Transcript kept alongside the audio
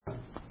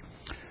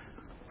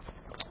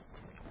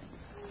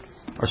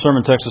Our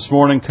sermon text this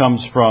morning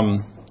comes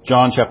from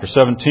John chapter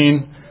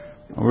 17.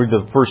 I'll read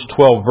the first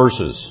 12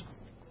 verses.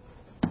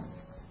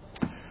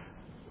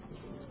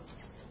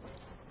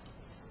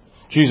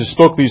 Jesus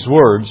spoke these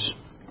words,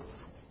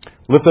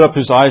 lifted up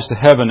his eyes to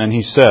heaven, and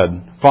he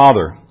said,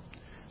 Father,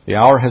 the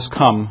hour has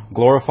come.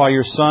 Glorify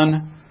your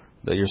Son,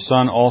 that your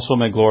Son also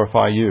may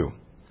glorify you.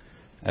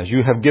 As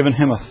you have given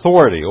him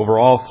authority over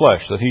all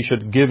flesh, that he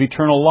should give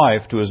eternal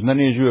life to as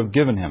many as you have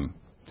given him.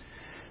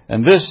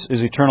 And this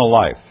is eternal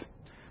life,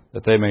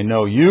 that they may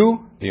know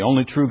you, the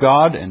only true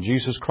God, and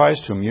Jesus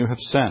Christ, whom you have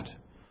sent.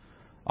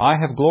 I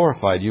have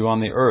glorified you on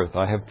the earth.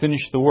 I have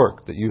finished the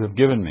work that you have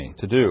given me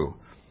to do.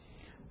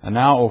 And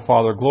now, O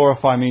Father,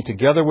 glorify me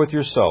together with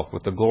yourself,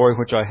 with the glory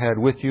which I had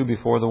with you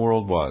before the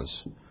world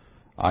was.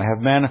 I have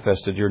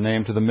manifested your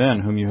name to the men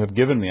whom you have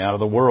given me out of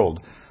the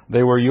world.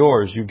 They were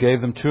yours. You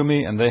gave them to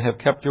me, and they have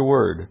kept your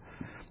word.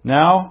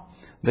 Now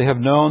they have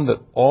known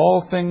that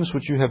all things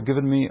which you have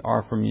given me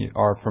are from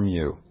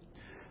you.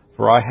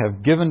 For I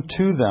have given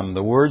to them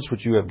the words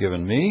which you have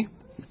given me,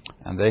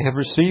 and they have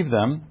received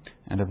them,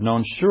 and have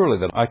known surely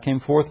that I came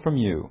forth from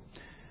you,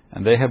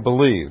 and they have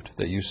believed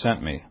that you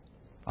sent me.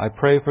 I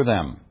pray for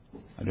them.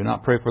 I do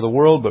not pray for the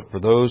world, but for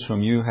those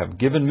whom you have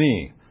given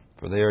me,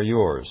 for they are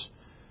yours.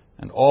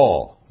 And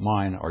all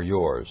mine are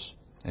yours,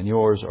 and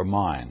yours are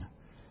mine.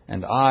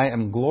 And I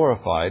am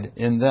glorified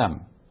in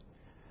them.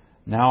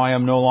 Now I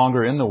am no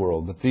longer in the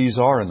world, but these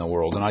are in the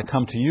world. And I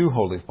come to you,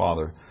 Holy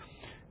Father.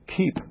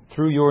 Keep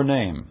through your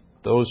name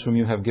those whom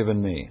you have given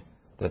me,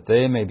 that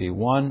they may be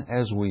one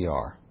as we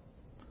are.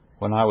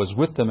 When I was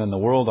with them in the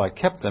world, I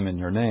kept them in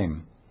your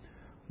name.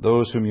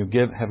 Those whom you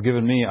have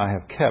given me I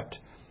have kept,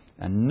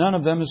 and none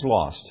of them is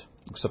lost,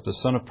 except the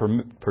son of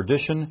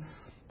perdition,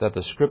 that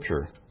the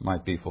Scripture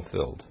might be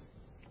fulfilled.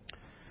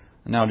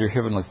 And now, dear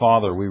Heavenly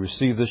Father, we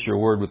receive this your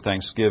word with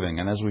thanksgiving,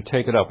 and as we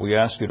take it up, we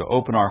ask you to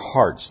open our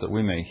hearts that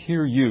we may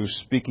hear you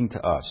speaking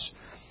to us.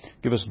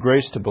 Give us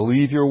grace to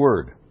believe your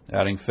word,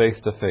 adding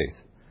faith to faith.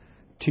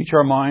 Teach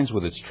our minds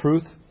with its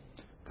truth,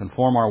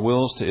 conform our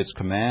wills to its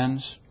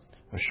commands,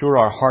 assure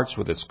our hearts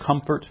with its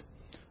comfort,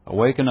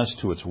 awaken us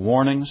to its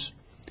warnings,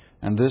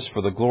 and this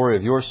for the glory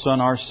of your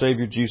Son, our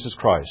Savior, Jesus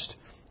Christ,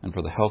 and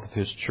for the health of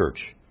his church.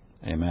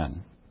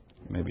 Amen.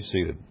 You may be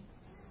seated.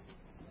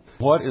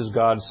 What is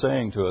God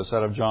saying to us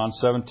out of John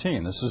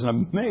 17? This is an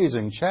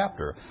amazing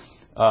chapter.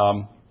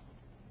 And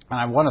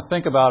I want to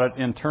think about it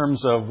in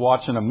terms of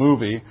watching a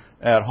movie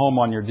at home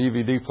on your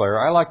DVD player.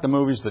 I like the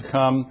movies that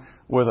come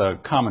with a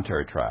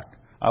commentary track.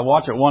 I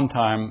watch it one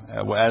time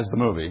as the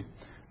movie,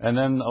 and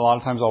then a lot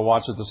of times I'll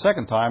watch it the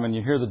second time, and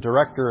you hear the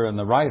director and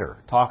the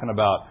writer talking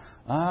about,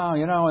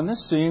 in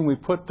this scene we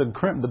put the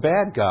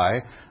bad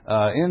guy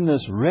in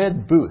this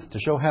red booth to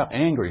show how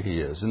angry he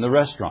is in the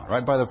restaurant,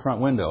 right by the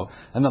front window.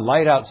 And the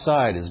light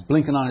outside is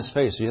blinking on his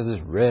face. So you have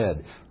this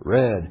red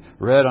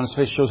on his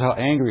face, shows how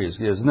angry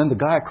he is. And then the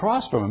guy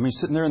across from him, he's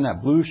sitting there in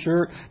that blue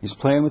shirt. He's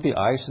playing with the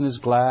ice in his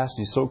glass.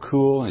 He's so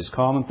cool, and he's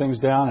calming things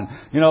down.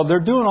 And, they're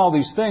doing all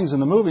these things in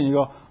the movie, and you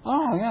go,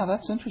 oh, yeah,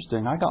 that's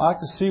interesting. I like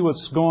to see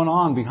what's going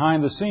on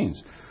behind the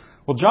scenes.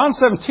 Well, John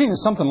 17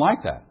 is something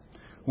like that.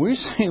 We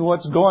see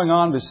what's going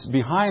on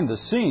behind the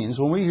scenes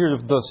when we hear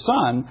the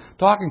Son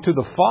talking to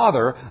the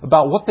Father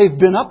about what they've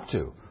been up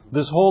to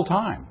this whole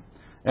time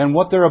and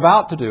what they're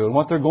about to do and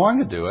what they're going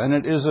to do. And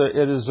it is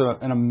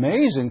an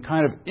amazing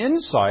kind of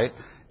insight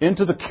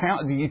into the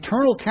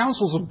eternal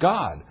counsels of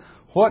God.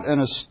 What an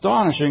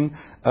astonishing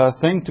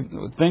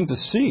thing to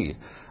see.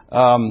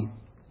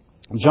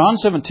 John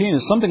 17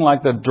 is something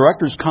like the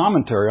director's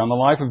commentary on the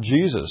life of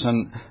Jesus.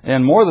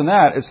 And more than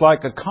that, it's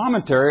like a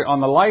commentary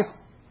on life,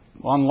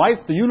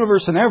 the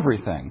universe, and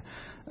everything.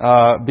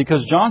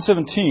 Because John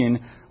 17,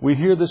 we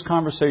hear this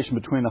conversation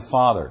between the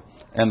Father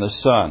and the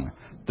Son,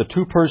 the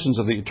two persons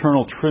of the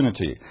eternal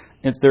Trinity.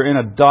 They're in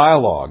a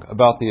dialogue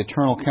about the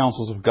eternal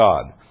counsels of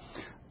God.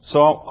 So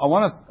I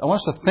want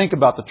us to think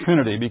about the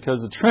Trinity, because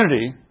the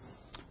Trinity,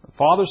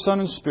 Father, Son,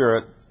 and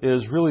Spirit,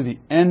 is really the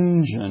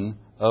engine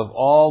of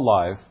all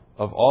life,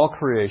 of all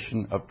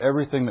creation, of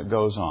everything that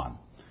goes on.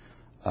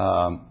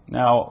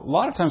 Now, a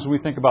lot of times when we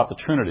think about the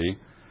Trinity,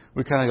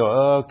 we kind of go,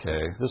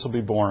 okay, this will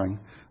be boring.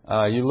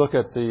 You look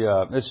at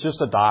it's just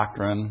a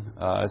doctrine.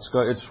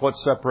 It's what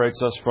separates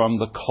us from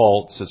the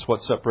cults. It's what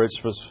separates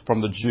us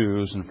from the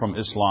Jews and from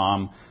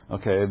Islam.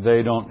 Okay,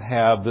 they don't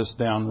have this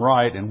down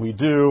right, and we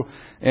do.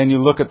 And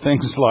you look at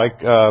things like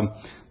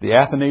the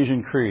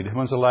Athanasian Creed.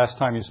 When's the last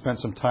time you spent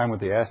some time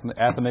with the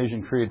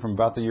Athanasian Creed from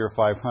about the year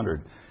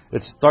 500?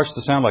 It starts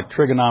to sound like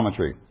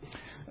trigonometry.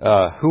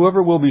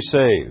 Whoever will be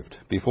saved,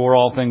 before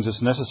all things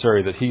it's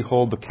necessary that he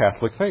hold the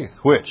Catholic faith,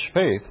 which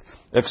faith,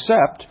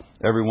 except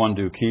everyone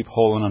do keep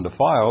whole and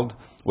undefiled,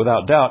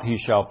 without doubt he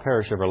shall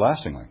perish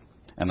everlastingly.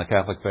 And the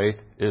Catholic faith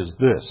is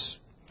this,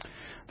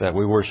 that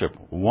we worship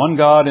one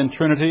God in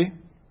Trinity,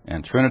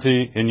 and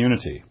Trinity in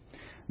unity,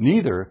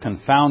 neither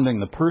confounding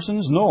the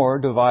persons nor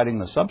dividing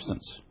the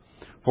substance.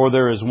 For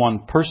there is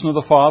one person of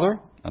the Father,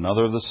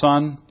 another of the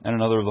Son, and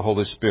another of the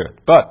Holy Spirit.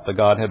 But the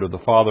Godhead of the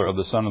Father, of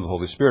the Son, and of the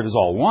Holy Spirit is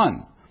all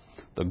one,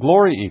 the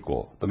glory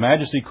equal, the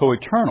majesty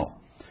co-eternal,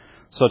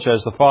 Such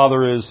as the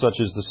Father is, such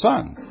is the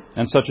Son,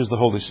 and such is the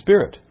Holy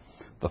Spirit.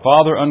 The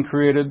Father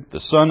uncreated, the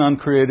Son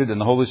uncreated,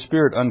 and the Holy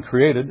Spirit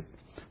uncreated.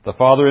 The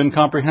Father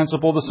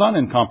incomprehensible, the Son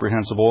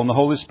incomprehensible, and the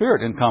Holy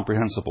Spirit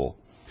incomprehensible.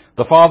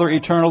 The Father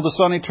eternal, the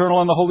Son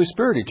eternal, and the Holy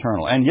Spirit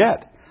eternal. And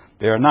yet,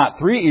 they are not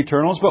three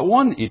eternals, but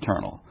one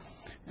eternal.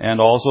 And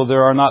also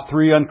there are not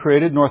three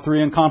uncreated nor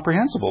three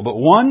incomprehensible, but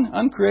one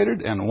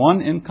uncreated and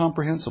one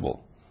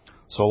incomprehensible.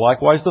 So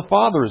likewise the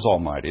Father is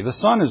almighty, the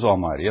Son is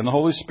almighty, and the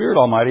Holy Spirit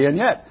almighty, and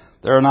yet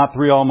there are not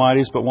three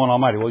almighties, but one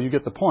almighty. Well, you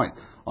get the point.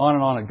 On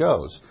and on it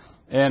goes.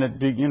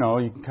 And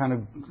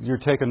you're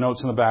taking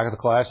notes in the back of the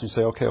class, and you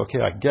say, okay,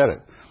 I get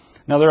it.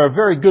 Now, there are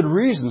very good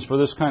reasons for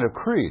this kind of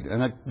creed,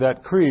 and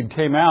that creed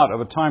came out of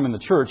a time in the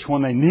church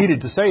when they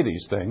needed to say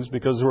these things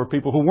because there were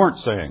people who weren't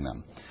saying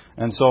them.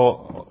 And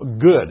so,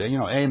 good,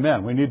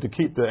 amen. We need to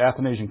keep the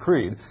Athanasian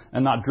Creed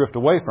and not drift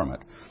away from it.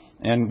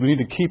 And we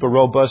need to keep a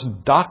robust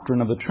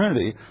doctrine of the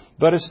Trinity,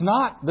 but it's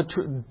not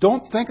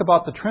don't think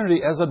about the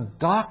Trinity as a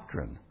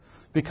doctrine,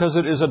 because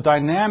it is a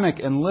dynamic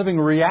and living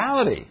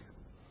reality.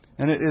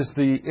 And it is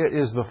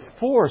the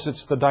force,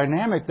 it's the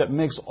dynamic that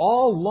makes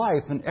all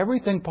life and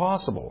everything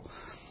possible.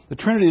 The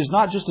Trinity is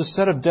not just a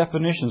set of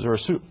definitions or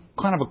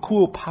kind of a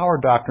cool power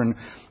doctrine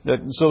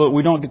so that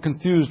we don't get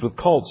confused with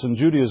cults in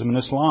Judaism and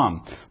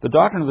Islam. The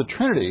doctrine of the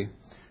Trinity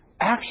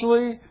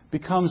actually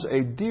becomes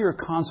a dear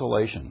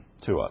consolation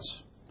to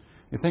us.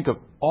 You think of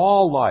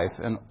all life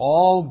and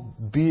all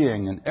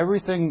being and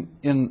everything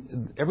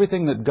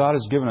that God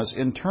has given us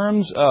in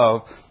terms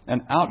of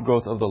an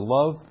outgrowth of the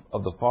love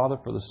of the Father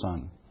for the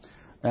Son,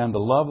 and the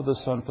love of the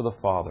Son for the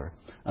Father,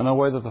 and the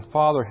way that the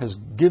Father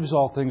gives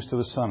all things to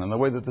the Son, and the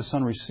way that the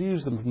Son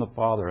receives them from the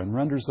Father and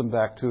renders them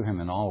back to Him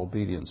in all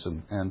obedience,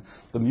 and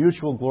the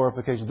mutual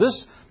glorification.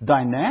 This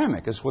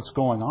dynamic is what's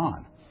going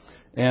on.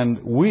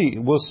 And we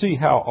will see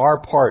how our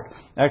part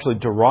actually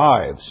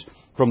derives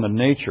from the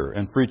nature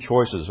and free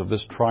choices of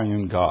this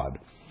triune God.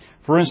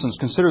 For instance,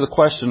 consider the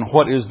question,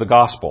 what is the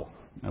gospel?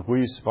 If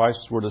I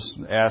were to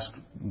ask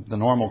the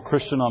normal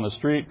Christian on the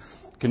street,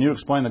 can you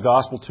explain the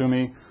gospel to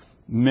me?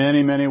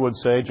 Many would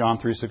say John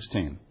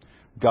 3:16.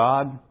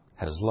 God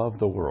has loved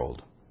the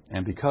world,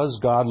 and because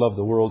God loved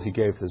the world, He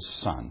gave His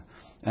Son.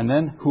 And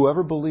then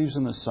whoever believes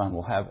in the Son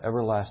will have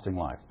everlasting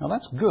life. Now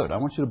that's good. I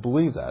want you to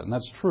believe that, and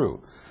that's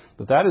true.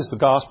 But that is the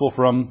gospel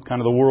from kind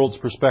of the world's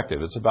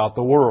perspective. It's about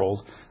the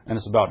world, and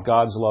it's about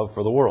God's love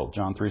for the world.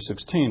 John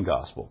 3:16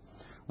 gospel.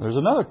 There's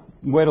another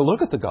way to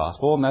look at the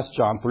gospel, and that's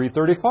John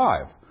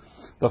 3:35.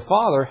 The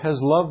Father has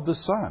loved the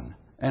Son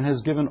and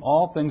has given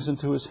all things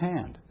into His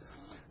hand.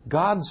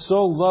 God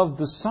so loved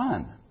the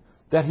Son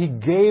that He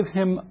gave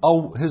Him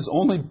His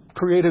only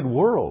created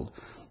world,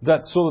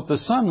 so that the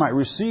Son might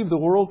receive the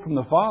world from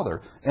the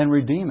Father and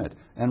redeem it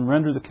and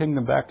render the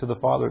kingdom back to the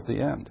Father at the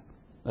end.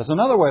 That's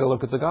another way to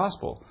look at the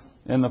gospel.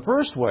 In the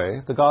first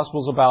way, the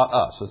gospel is about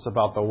us. It's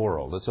about the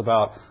world. It's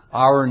about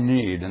our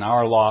need and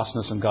our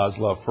lostness and God's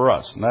love for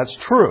us. And that's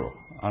true.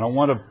 I don't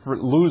want to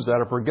lose that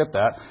or forget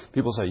that.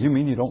 People say, you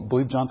mean you don't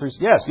believe John 3?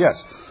 Yes.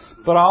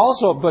 But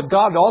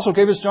God also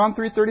gave us John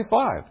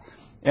 3:35.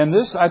 And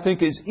this, I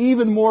think, is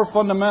even more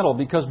fundamental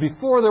because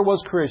before there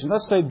was creation,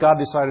 let's say God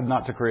decided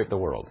not to create the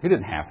world. He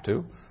didn't have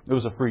to. It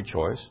was a free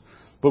choice.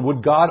 But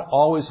would God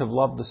always have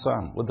loved the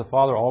Son? Would the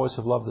Father always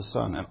have loved the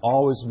Son and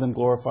always been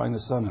glorifying the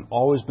Son and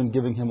always been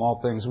giving Him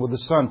all things? Would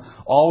the Son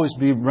always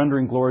be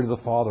rendering glory to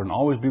the Father and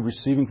always be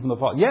receiving from the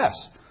Father? Yes.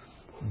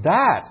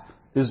 That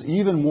is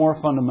even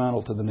more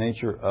fundamental to the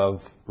nature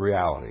of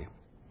reality.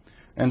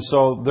 And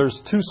so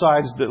there's two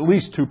sides, at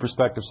least two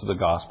perspectives to the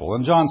gospel.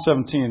 In John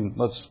 17,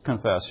 let's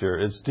confess here,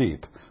 it's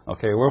deep.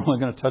 Okay, we're only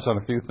going to touch on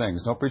a few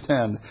things. Don't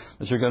pretend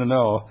that you're going to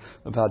know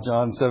about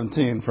John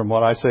 17 from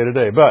what I say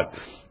today. But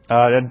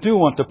I do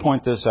want to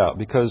point this out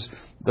because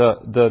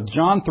the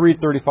John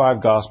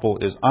 3:35 gospel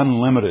is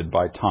unlimited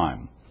by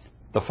time.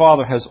 The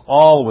Father has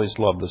always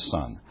loved the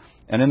Son.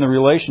 And in the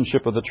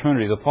relationship of the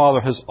Trinity, the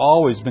Father has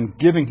always been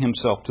giving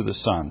Himself to the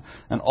Son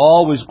and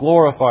always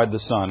glorified the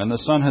Son. And the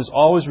Son has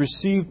always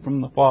received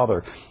from the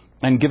Father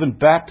and given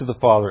back to the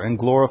Father and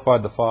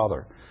glorified the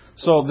Father.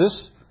 So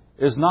this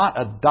is not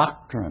a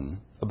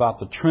doctrine about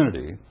the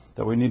Trinity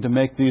that we need to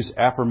make these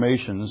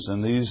affirmations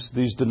and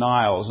these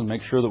denials and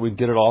make sure that we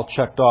get it all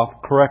checked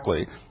off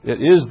correctly.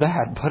 It is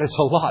that, but it's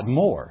a lot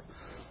more.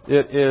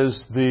 It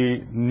is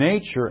the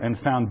nature and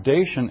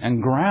foundation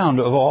and ground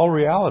of all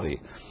reality.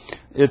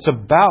 It's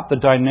about the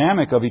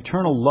dynamic of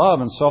eternal love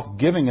and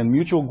self-giving and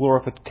mutual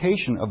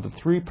glorification of the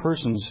three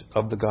persons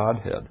of the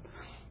Godhead.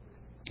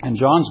 And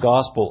John's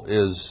Gospel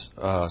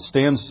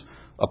stands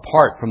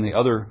apart from the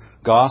other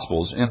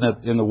Gospels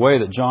in the way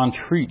that John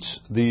treats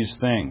these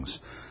things.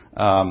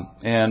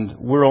 And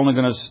we're only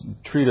going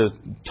to treat a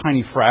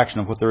tiny fraction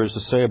of what there is to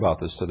say about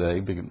this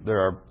today.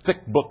 There are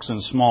thick books in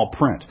small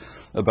print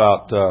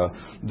about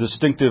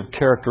distinctive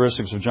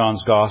characteristics of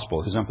John's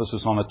Gospel. His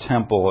emphasis on the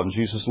temple and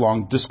Jesus'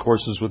 long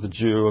discourses with the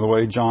Jew and the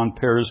way John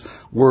pairs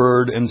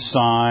word and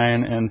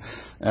sign. And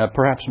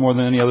perhaps more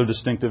than any other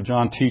distinctive,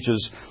 John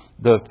teaches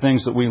the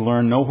things that we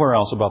learn nowhere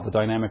else about the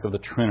dynamic of the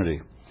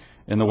Trinity.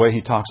 in the way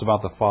he talks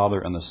about the Father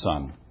and the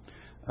Son.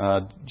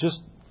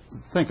 Just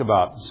think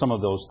about some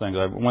of those things.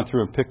 I went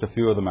through and picked a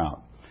few of them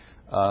out.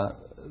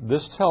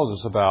 This tells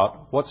us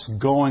about what's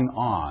going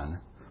on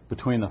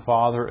between the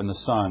Father and the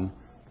Son,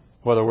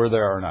 whether we're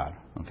there or not.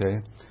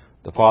 Okay?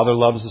 The Father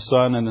loves the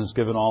Son and has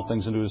given all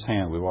things into His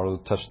hand. We've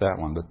already touched that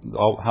one. But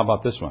how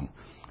about this one?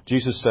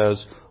 Jesus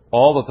says,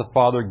 all that the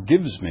Father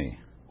gives me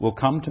will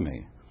come to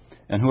me,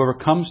 and whoever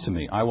comes to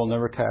me I will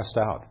never cast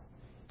out.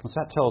 What's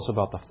that tell us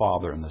about the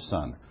Father and the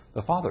Son?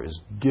 The Father is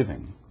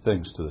giving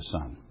things to the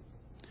Son.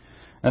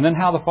 And then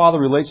how the Father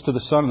relates to the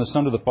Son and the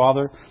Son to the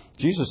Father.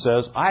 Jesus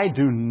says, I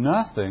do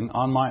nothing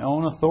on my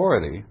own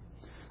authority,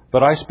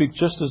 but I speak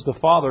just as the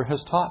Father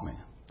has taught me.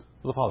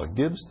 The Father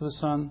gives to the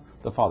Son,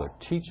 the Father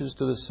teaches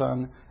to the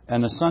Son,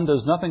 and the Son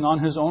does nothing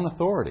on His own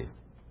authority.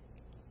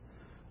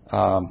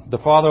 The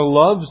Father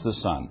loves the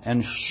Son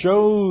and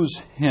shows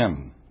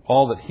Him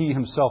all that He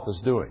Himself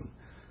is doing.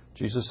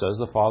 Jesus says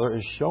the Father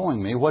is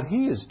showing me what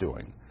He is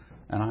doing,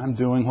 and I'm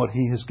doing what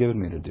He has given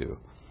me to do.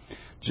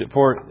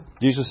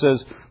 Jesus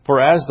says, for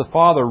as the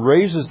Father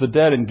raises the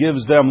dead and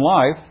gives them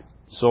life,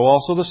 so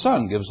also the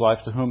Son gives life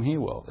to whom He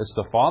will. It's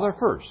the Father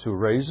first who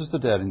raises the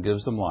dead and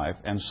gives them life,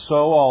 and so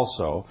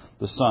also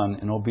the Son,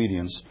 in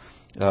obedience,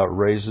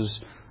 raises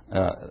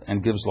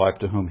and gives life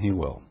to whom He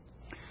will.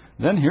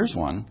 Then here's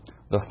one.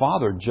 The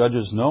Father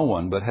judges no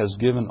one, but has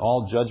given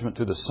all judgment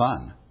to the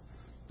Son.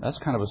 That's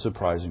kind of a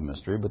surprising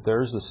mystery, but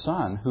there's the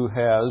Son who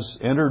has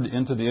entered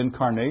into the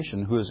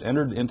incarnation, who has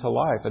entered into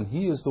life, and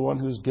He is the one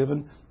who's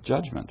given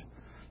judgment.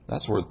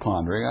 That's worth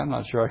pondering. I'm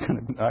not sure I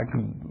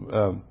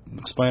can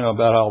explain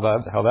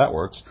about how that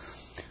works.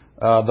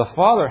 The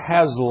Father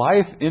has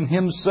life in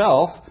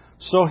Himself,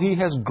 so He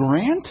has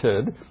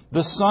granted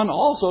the Son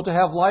also to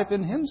have life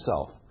in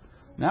Himself.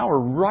 Now we're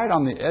right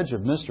on the edge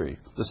of mystery.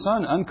 The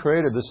Son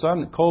uncreated, the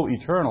Son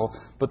co-eternal,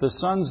 but the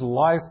Son's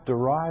life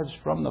derives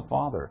from the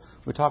Father.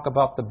 We talk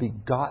about the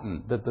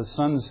begotten, that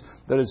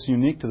it's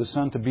unique to the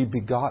Son to be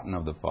begotten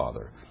of the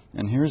Father.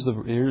 And here's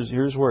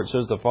where it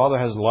says the Father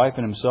has life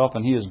in Himself,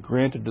 and He has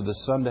granted to the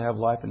Son to have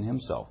life in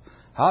Himself.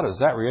 How does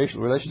that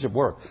relationship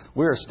work?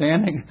 We are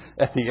standing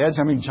at the edge.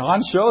 I mean,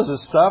 John shows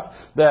us stuff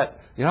that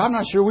I'm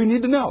not sure we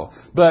need to know,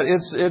 but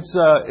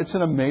it's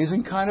an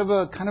amazing kind of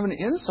an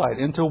insight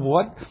into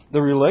what the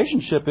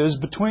relationship is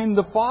between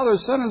the Father,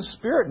 Son, and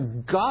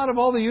Spirit, God of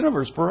all the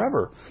universe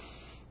forever.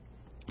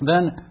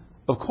 Then,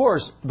 of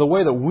course, the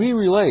way that we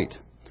relate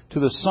to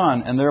the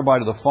Son and thereby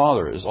to the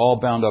Father is all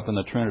bound up in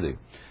the Trinity.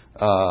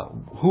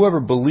 Whoever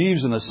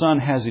believes in the Son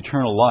has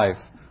eternal life.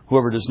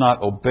 Whoever does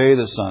not obey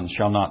the Son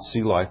shall not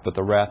see life, but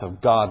the wrath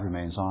of God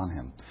remains on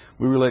him.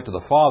 We relate to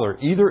the Father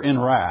either in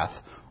wrath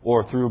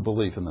or through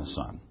belief in the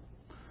Son.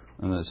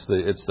 And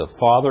it's the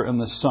Father and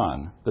the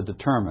Son that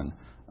determine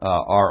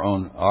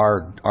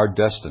our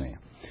destiny.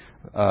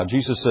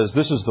 Jesus says,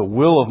 this is the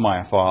will of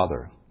my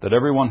Father, that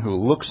everyone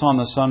who looks on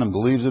the Son and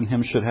believes in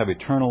Him should have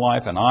eternal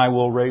life, and I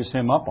will raise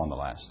him up on the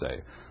last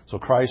day. So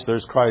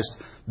there's Christ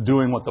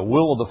doing what the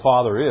will of the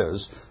Father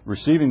is,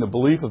 receiving the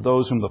belief of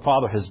those whom the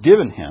Father has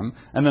given Him,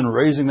 and then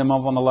raising them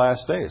up on the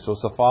last day. So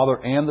it's the Father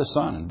and the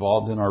Son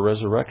involved in our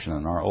resurrection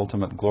and our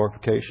ultimate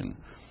glorification.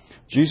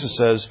 Jesus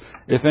says,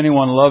 if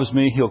anyone loves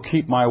me, he'll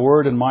keep my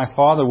word, and my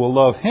Father will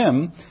love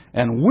him,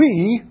 and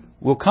we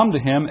will come to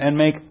him and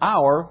make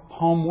our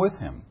home with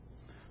him.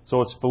 So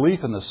it's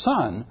belief in the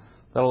Son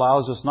that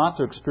allows us not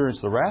to experience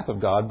the wrath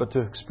of God, but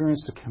to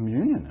experience the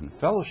communion and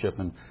fellowship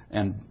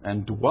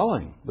and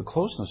dwelling, the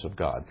closeness of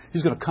God.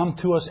 He's going to come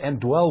to us and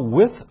dwell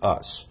with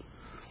us.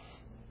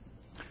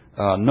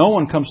 No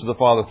one comes to the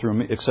Father through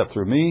me, except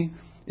through me.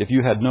 If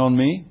you had known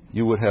me,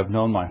 you would have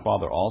known my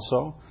Father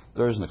also.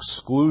 There is an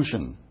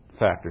exclusion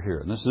factor here.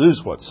 And this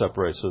is what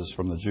separates us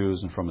from the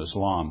Jews and from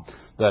Islam.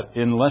 That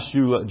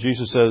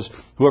Jesus says,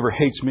 whoever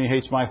hates me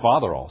hates my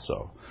Father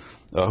also.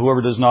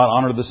 Whoever does not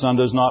honor the Son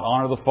does not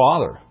honor the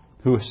Father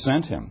who has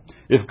sent Him.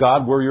 If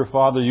God were your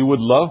Father, you would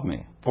love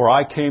me, for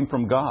I came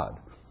from God.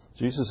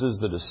 Jesus is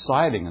the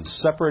deciding and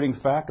separating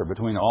factor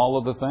between all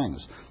of the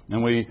things.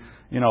 And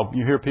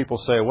you hear people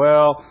say,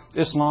 well,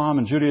 Islam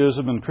and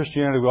Judaism and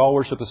Christianity, we all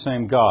worship the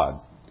same God.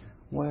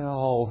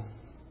 Well,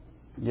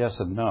 yes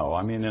and no.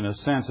 I mean, in a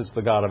sense, it's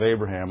the God of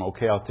Abraham.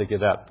 Okay, I'll take you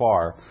that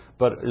far.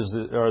 But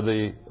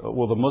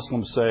will the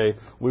Muslims say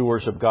we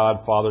worship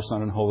God, Father,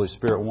 Son, and Holy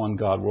Spirit, one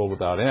God, world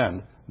without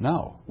end?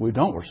 No, we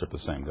don't worship the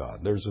same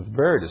God. There's a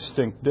very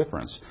distinct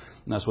difference.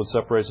 And that's what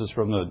separates us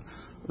from the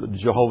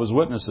Jehovah's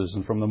Witnesses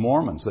and from the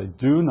Mormons. They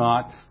do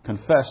not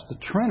confess the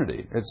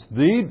Trinity.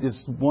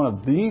 It's one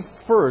of the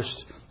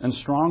first and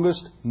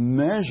strongest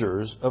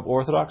measures of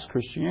Orthodox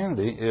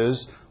Christianity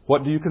is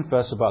what do you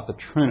confess about the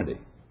Trinity?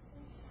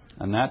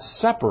 And that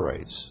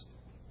separates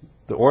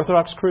the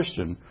Orthodox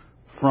Christian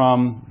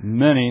from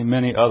many,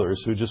 many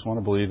others who just want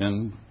to believe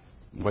in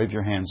wave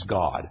your hands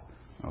God.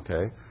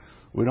 Okay?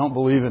 We don't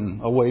believe in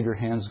a wave your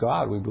hands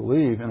God. We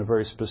believe in a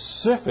very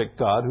specific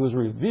God who is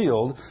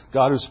revealed,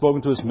 God who has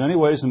spoken to us many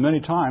ways and many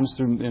times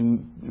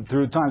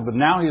through times, but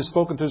now He has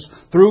spoken to us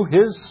through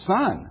His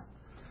Son.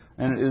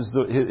 And it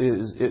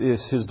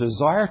is His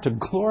desire to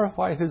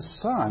glorify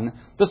His Son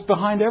that's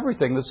behind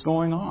everything that's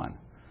going on.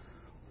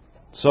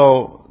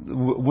 So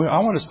I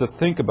want us to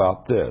think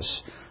about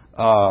this.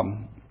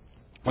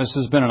 This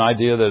has been an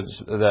idea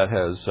that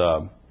has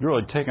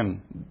really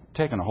taken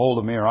a hold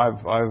of me, or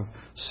I've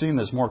seen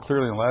this more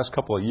clearly in the last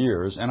couple of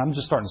years, and I'm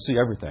just starting to see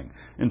everything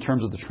in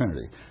terms of the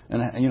Trinity.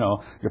 And,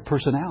 your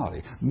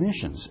personality,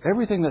 missions,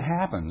 everything that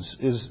happens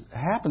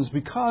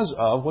because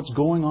of what's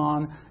going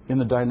on in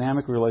the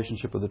dynamic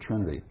relationship of the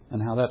Trinity,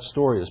 and how that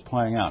story is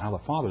playing out, how the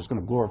Father is going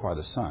to glorify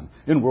the Son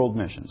in world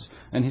missions.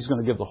 And He's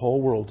going to give the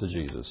whole world to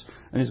Jesus.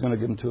 And He's going to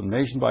give them to them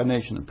nation by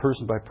nation, and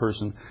person by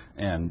person,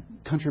 and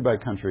country by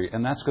country,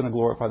 and that's going to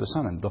glorify the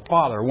Son. And the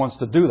Father wants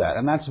to do that,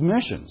 and that's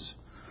missions.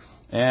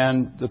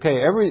 And,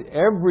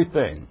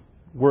 everything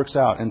works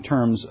out in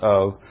terms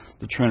of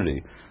the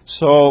Trinity.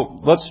 So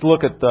let's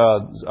look at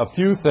a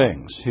few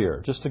things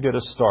here, just to get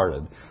us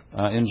started,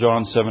 in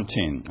John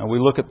 17. We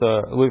look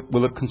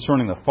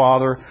concerning the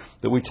Father,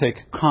 that we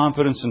take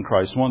confidence in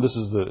Christ.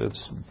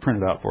 It's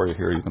printed out for you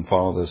here. You can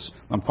follow this.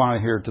 I'm finally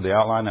here to the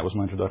outline. That was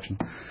my introduction.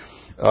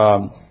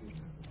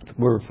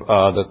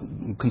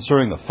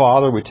 Concerning the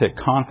Father, we take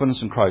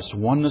confidence in Christ's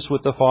oneness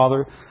with the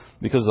Father,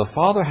 because the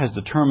Father has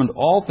determined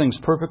all things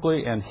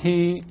perfectly, and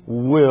He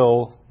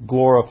will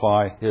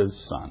glorify His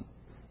Son.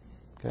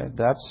 Okay,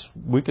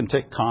 we can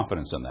take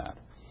confidence in that.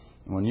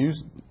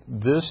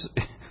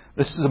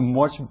 It's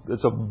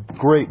a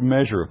great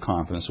measure of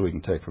confidence that we can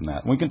take from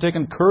that. And we can take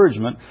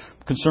encouragement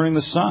concerning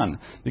the Son,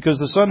 because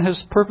the Son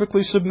has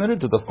perfectly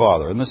submitted to the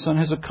Father, and the Son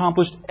has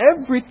accomplished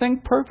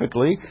everything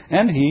perfectly,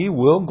 and He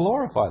will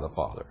glorify the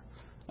Father.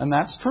 And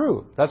that's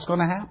true. That's going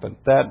to happen.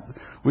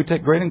 We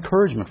take great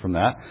encouragement from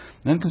that.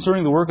 And then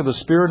concerning the work of the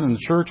Spirit in the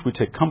church, we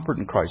take comfort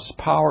in Christ's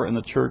power in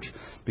the church,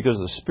 because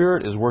the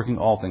Spirit is working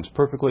all things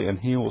perfectly, and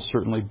He will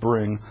certainly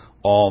bring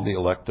all the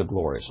elect to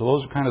glory. So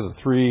those are kind of the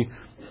 3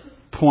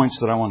 points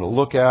that I want to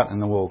look at,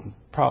 and then we'll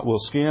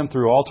scan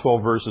through all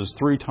 12 verses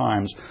 3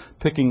 times,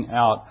 picking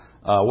out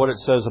what it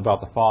says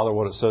about the Father,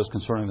 what it says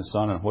concerning the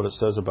Son, and what it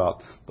says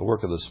about the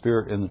work of the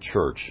Spirit in the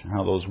church, and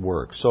how those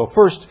work. So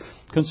first,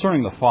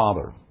 concerning the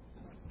Father.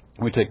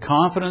 We take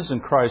confidence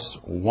in Christ's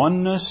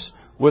oneness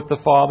with the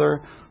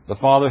Father. The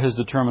Father has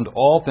determined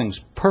all things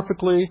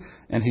perfectly,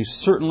 and He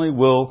certainly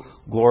will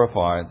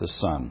glorify the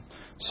Son.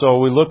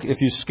 So if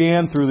you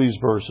scan through these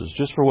verses,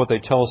 just for what they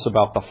tell us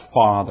about the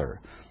Father,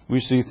 we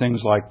see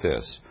things like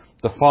this.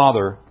 The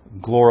Father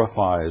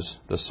glorifies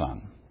the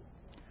Son.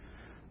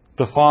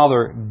 The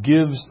Father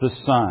gives the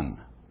Son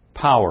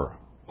power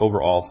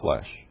over all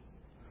flesh.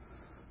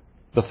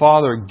 The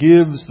Father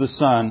gives the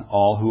Son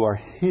all who are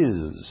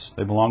His.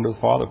 They belong to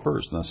the Father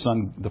first,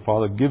 and the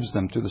Father gives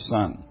them to the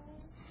Son.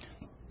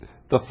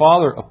 The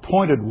Father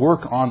appointed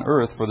work on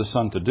earth for the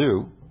Son to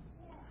do.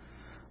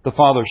 The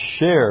Father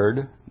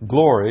shared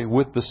glory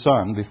with the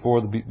Son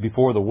before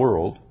the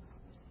world.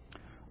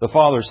 The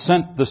Father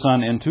sent the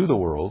Son into the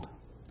world,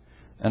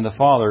 and the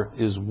Father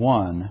is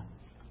one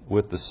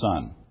with the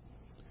Son.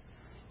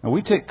 Now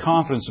we take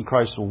confidence in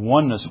Christ's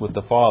oneness with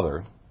the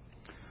Father.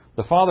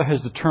 The Father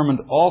has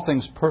determined all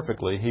things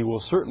perfectly. He will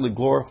certainly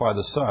glorify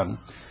the Son.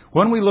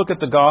 When we look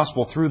at the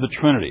gospel through the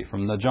Trinity,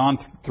 from the John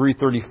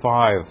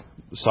 3:35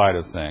 side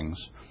of things,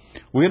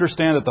 we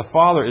understand that the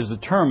Father is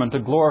determined to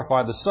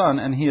glorify the Son,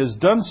 and He has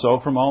done so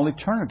from all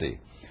eternity.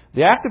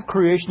 The act of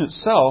creation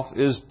itself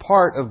is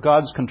part of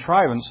God's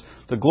contrivance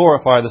to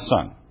glorify the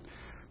Son.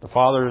 The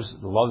Father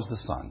loves the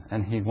Son,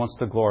 and He wants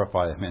to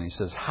glorify Him. And He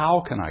says,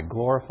 how can I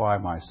glorify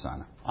my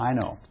Son? I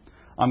know.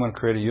 I'm going to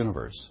create a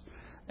universe.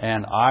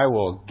 And I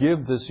will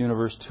give this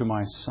universe to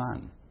my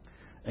Son.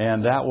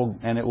 And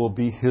it will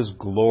be His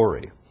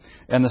glory.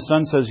 And the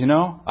Son says,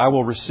 I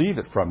will receive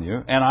it from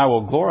you, and I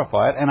will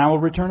glorify it, and I will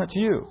return it to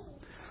you.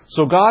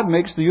 So God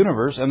makes the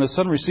universe, and the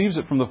Son receives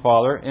it from the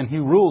Father, and He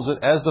rules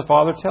it as the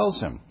Father tells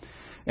Him.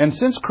 And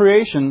since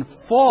creation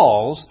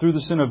falls through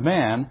the sin of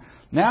man,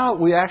 now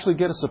we actually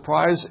get a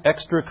surprise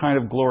extra kind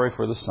of glory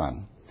for the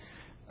Son.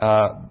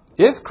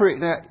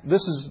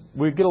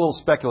 We get a little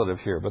speculative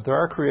here, but there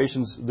are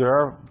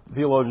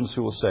theologians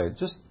who will say,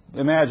 just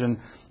imagine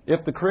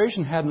if the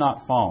creation had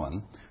not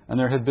fallen and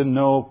there had been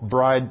no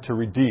bride to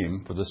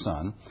redeem for the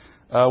Son,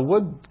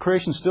 would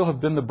creation still have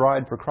been the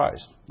bride for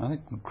Christ? I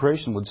think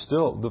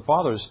the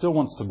Father still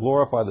wants to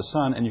glorify the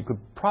Son, and you could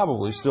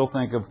probably still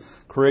think of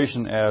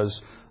creation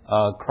as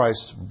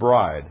Christ's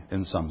bride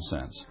in some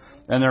sense.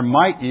 And there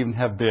might even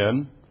have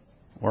been,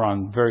 we're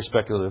on very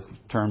speculative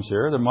terms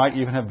here, there might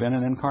even have been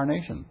an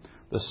incarnation.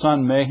 The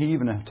Son may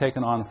even have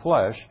taken on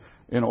flesh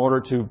in order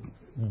to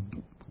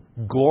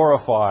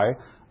glorify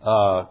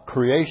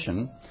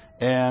creation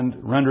and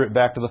render it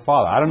back to the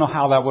Father. I don't know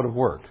how that would have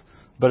worked,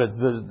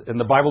 and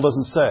the Bible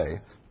doesn't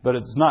say, but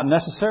it's not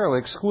necessarily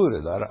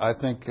excluded. I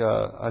think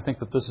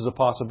that this is a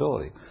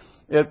possibility.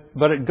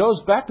 But it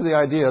goes back to the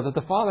idea that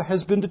the Father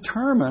has been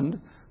determined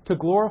to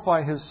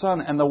glorify His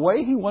Son, and the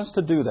way He wants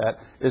to do that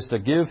is to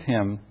give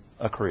Him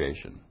a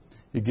creation.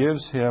 He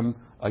gives Him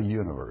a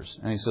universe.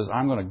 And He says,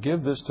 I'm going to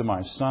give this to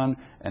my Son,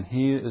 and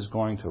He is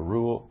going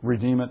to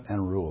redeem it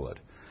and rule it.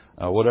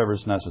 whatever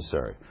is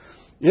necessary.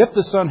 If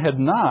the Son had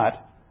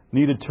not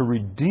needed to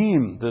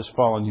redeem this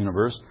fallen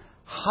universe,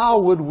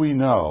 how would we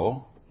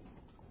know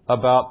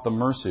about the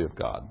mercy of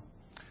God?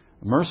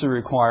 Mercy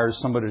requires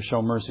somebody to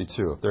show mercy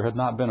too. If there had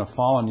not been a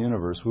fallen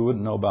universe, we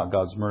wouldn't know about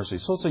God's mercy.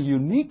 So it's a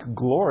unique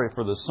glory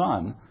for the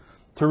Son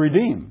to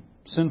redeem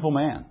sinful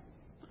man.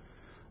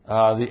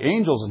 The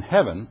angels in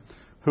heaven,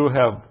 who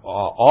have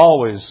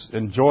always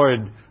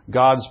enjoyed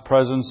God's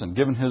presence and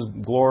given His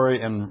glory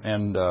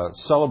and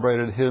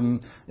celebrated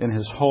Him in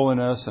His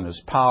holiness and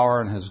His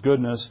power and His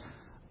goodness,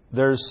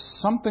 there's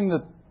something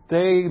that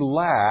they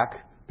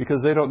lack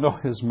because they don't know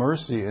His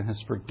mercy and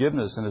His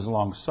forgiveness and His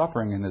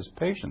long-suffering and His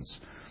patience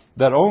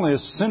that only a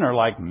sinner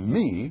like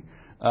me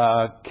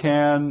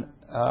can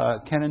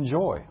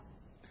enjoy.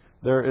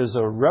 There is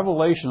a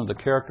revelation of the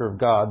character of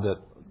God that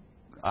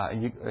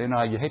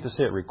you hate to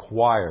say it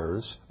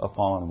requires a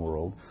fallen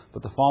world,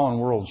 but the fallen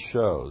world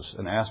shows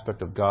an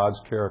aspect of God's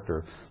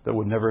character that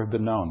would never have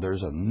been known.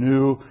 There's a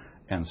new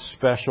and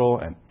special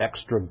and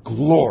extra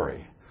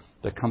glory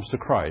that comes to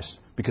Christ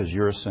because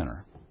you're a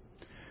sinner.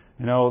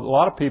 A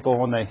lot of people,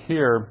 when they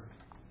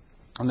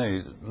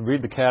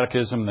read the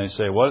catechism, they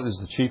say, what is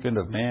the chief end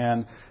of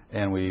man?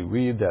 And we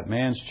read that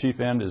man's chief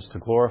end is to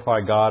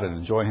glorify God and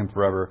enjoy Him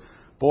forever.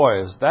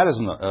 Boy, that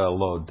isn't a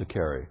load to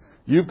carry.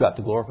 You've got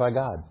to glorify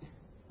God.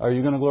 Are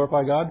you going to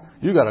glorify God?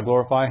 You've got to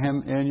glorify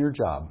Him in your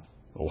job.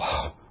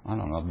 Wow, I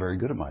don't know, I'm very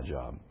good at my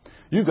job.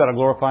 You've got to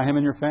glorify Him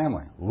in your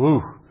family. Woo!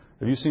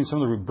 Have you seen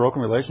some of the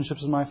broken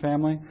relationships in my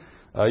family?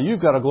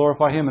 You've got to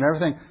glorify Him in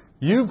everything.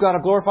 You've got to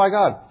glorify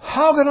God.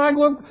 How can I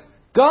glorify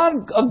God?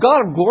 A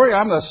God of glory.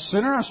 I'm a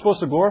sinner. I'm supposed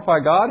to glorify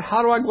God.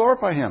 How do I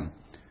glorify Him?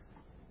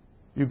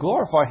 You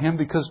glorify Him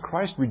because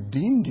Christ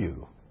redeemed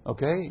you.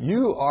 Okay?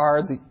 You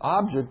are the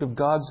object of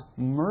God's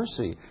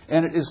mercy.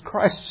 And it is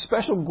Christ's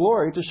special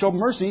glory to show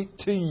mercy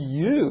to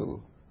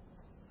you.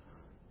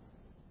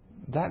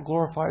 That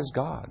glorifies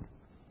God.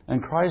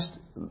 And Christ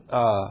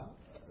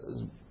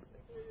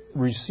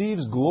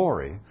receives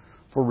glory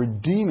for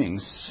redeeming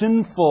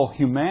sinful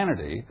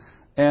humanity.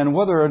 And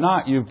whether or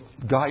not you've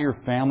got your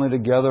family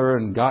together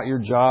and got your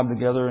job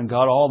together and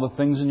got all the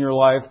things in your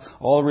life,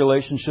 all the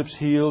relationships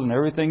healed and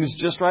everything is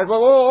just right.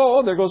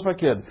 Oh, there goes my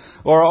kid.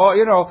 Or,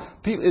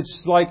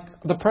 it's like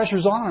the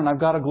pressure's on and I've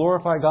got to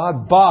glorify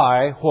God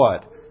by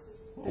what?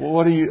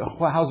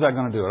 How's that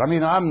going to do it? I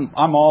mean, I'm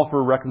all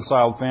for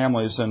reconciled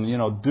families and,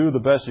 do the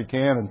best you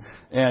can.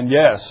 And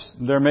yes,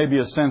 there may be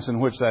a sense in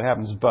which that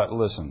happens, but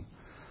listen,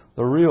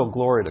 the real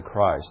glory to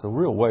Christ, the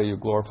real way you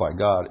glorify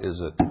God is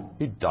that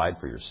He died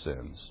for your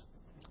sins.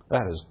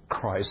 That is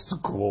Christ's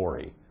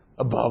glory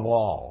above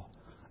all.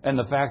 And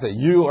the fact that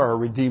you are a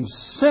redeemed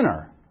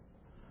sinner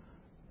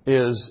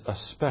is a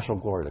special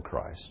glory to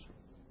Christ.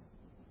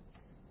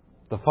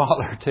 The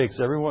Father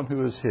takes everyone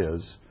who is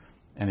His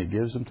and He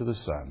gives them to the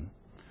Son.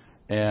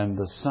 And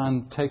the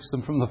Son takes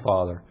them from the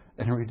Father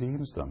and He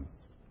redeems them.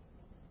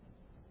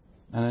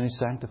 And then He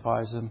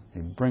sanctifies them,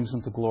 He brings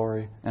them to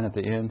glory, and at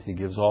the end He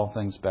gives all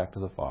things back to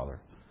the Father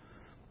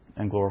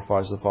and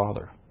glorifies the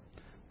Father.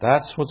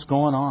 That's what's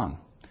going on.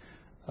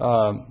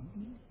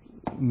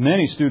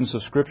 Many students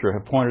of Scripture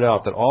have pointed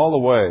out that all the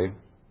way...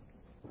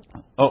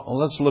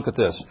 let's look at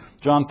this.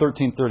 John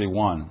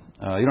 13:31.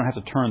 You don't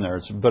have to turn there,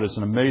 but it's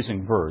an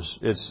amazing verse.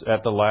 It's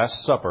at the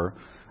Last Supper.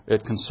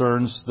 It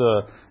concerns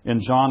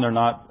in John,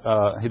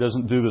 he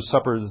doesn't do the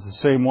supper the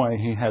same way.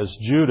 He has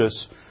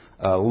Judas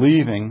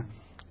leaving,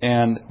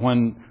 and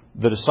when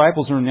the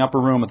disciples are in the upper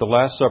room at the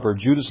Last Supper,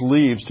 Judas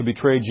leaves to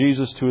betray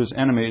Jesus to his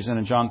enemies. And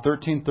in John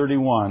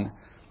 13:31,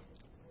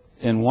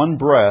 in one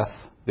breath,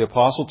 the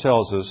apostle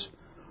tells us,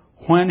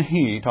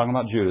 talking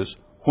about Judas,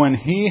 when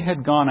he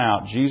had gone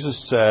out,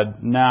 Jesus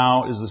said,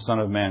 "Now is the Son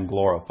of Man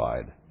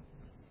glorified,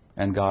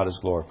 and God is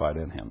glorified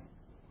in Him."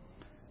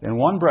 In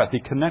one breath, he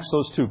connects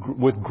those two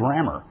with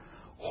grammar.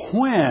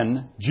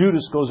 When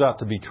Judas goes out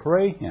to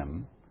betray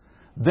Him,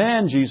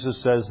 then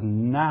Jesus says,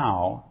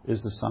 "Now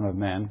is the Son of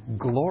Man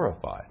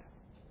glorified."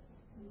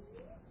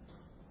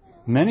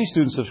 Many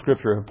students of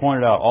Scripture have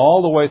pointed out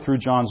all the way through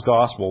John's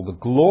Gospel the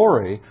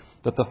glory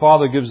that the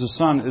Father gives the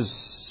Son is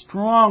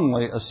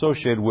strongly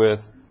associated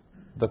with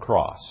the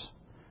cross.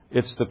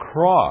 It's the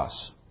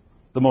cross,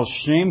 the most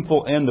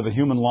shameful end of a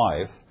human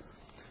life.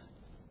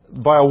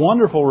 By a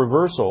wonderful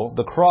reversal,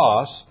 the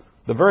cross,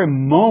 the very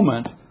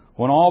moment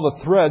when all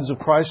the threads of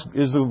Christ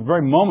is the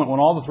very moment when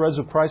all the threads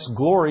of Christ's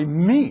glory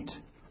meet.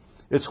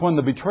 It's when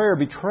the betrayer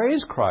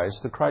betrays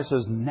Christ that Christ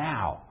says,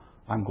 "Now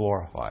I'm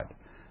glorified.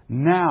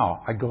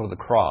 Now I go to the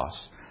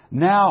cross.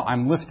 Now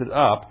I'm lifted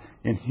up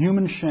in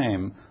human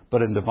shame,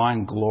 but in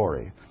divine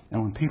glory."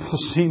 And when people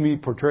see me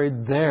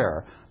portrayed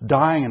there,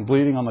 dying and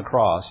bleeding on the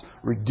cross,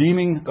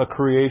 redeeming a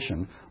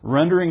creation,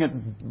 rendering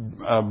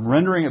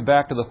it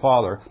back to the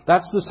Father,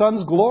 that's the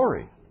Son's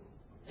glory.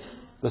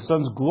 The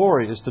Son's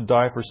glory is to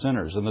die for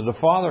sinners. And the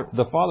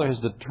Father has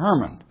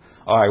determined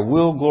I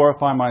will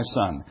glorify my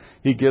Son.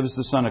 He gives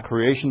the Son a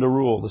creation to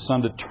rule. The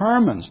Son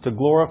determines to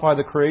glorify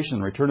the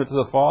creation, return it to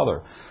the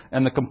Father.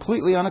 And the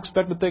completely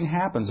unexpected thing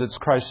happens. It's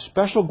Christ's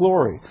special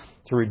glory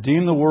to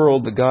redeem the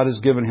world that God has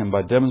given Him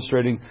by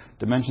demonstrating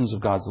dimensions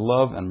of God's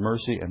love and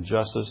mercy and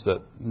justice that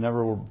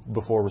never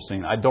before were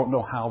seen. I don't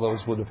know how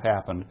those would have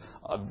happened.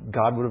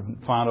 God would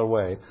have found a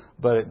way.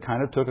 But it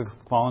kind of took a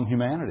fallen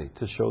humanity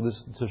to show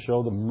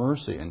the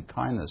mercy and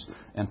kindness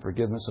and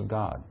forgiveness of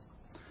God.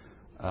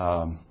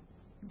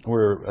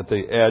 We're at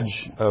the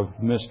edge of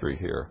mystery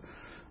here.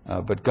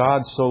 But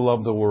God so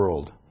loved the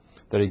world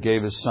that He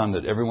gave His Son,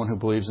 that everyone who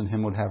believes in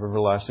Him would have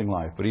everlasting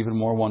life. But even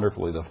more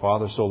wonderfully, the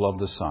Father so loved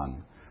the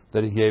Son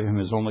that He gave Him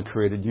His only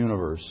created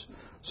universe,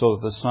 so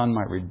that the Son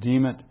might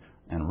redeem it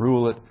and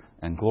rule it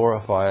and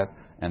glorify it.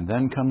 And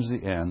then comes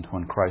the end,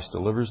 when Christ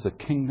delivers the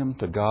kingdom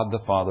to God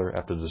the Father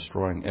after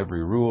destroying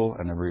every rule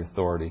and every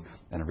authority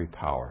and every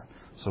power.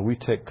 So we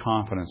take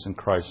confidence in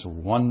Christ's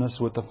oneness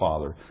with the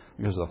Father,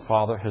 because the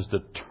Father has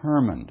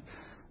determined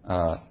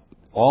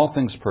all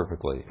things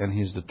perfectly, and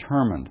He's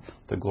determined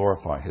to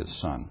glorify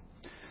His Son.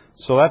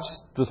 So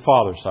that's the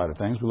Father side of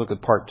things. We look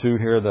at part 2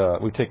 here.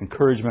 We take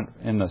encouragement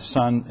in the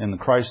Son, in the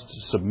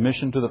Christ's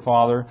submission to the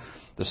Father.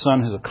 The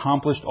Son has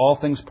accomplished all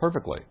things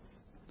perfectly,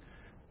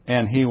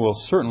 and He will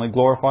certainly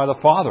glorify the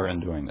Father in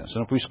doing this.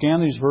 And if we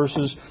scan these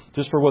verses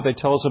just for what they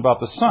tell us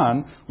about the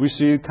Son, we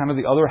see kind of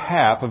the other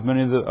half of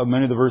many of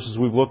the verses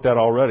we've looked at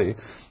already.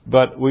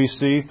 But we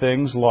see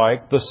things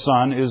like the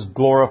Son is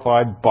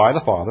glorified by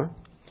the Father.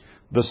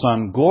 The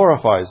Son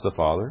glorifies the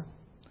Father.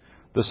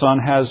 The Son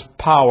has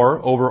power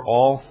over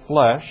all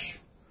flesh.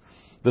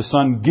 The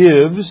Son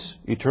gives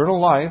eternal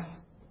life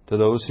to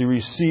those He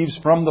receives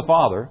from the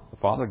Father. The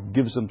Father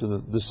gives them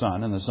to the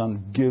Son, and the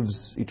Son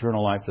gives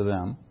eternal life to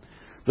them.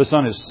 The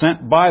Son is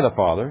sent by the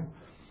Father.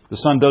 The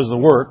Son does the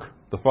work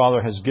the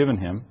Father has given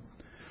Him.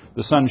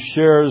 The Son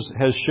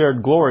has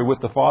shared glory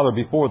with the Father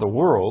before the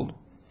world.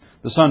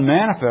 The Son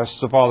manifests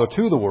the Father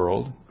to the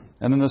world,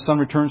 and then the Son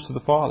returns to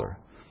the Father.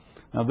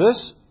 Now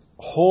this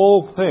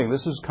whole thing,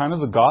 this is kind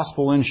of the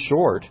gospel in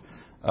short.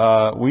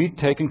 We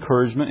take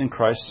encouragement in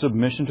Christ's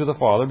submission to the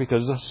Father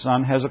because the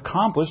Son has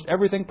accomplished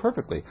everything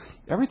perfectly.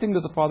 Everything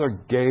that the Father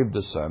gave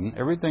the Son,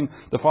 everything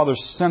the Father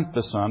sent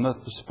the Son, the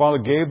Father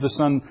gave the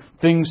Son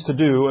things to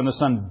do, and the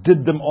Son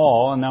did them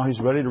all, and now He's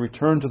ready to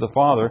return to the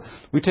Father.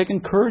 We take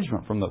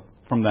encouragement from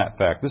that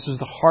fact. This is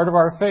the heart of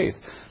our faith.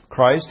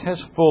 Christ has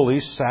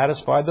fully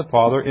satisfied the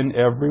Father in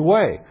every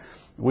way.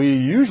 We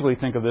usually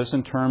think of this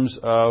in terms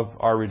of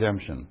our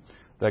redemption,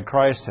 that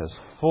Christ has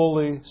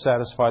fully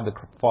satisfied the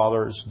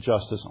Father's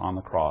justice on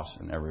the cross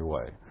in every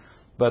way.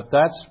 But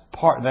that's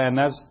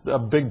a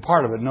big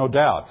part of it, no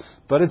doubt.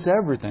 But it's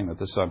everything that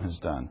the Son has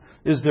done.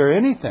 Is there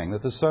anything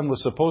that the Son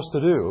was supposed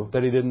to do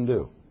that He didn't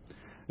do?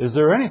 Is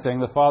there anything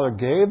the Father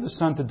gave the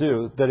Son to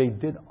do that He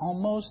did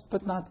almost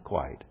but not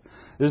quite?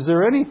 Is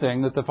there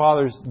anything that the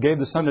Father gave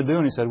the Son to do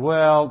and He said,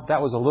 well,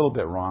 that was a little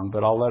bit wrong,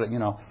 but I'll let it,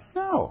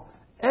 No.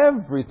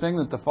 Everything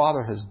that the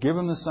Father has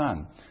given the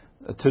Son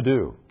to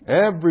do,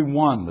 every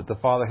one that the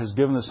Father has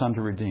given the Son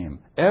to redeem,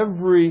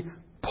 every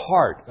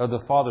part of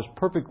the Father's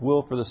perfect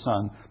will for the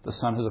Son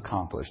has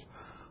accomplished.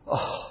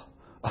 Oh,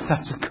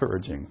 that's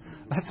encouraging.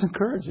 That's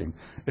encouraging.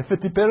 If it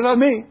depended on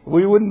me,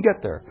 we wouldn't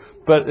get there.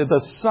 But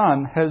the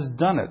Son has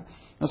done it.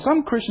 Now,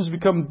 some Christians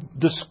become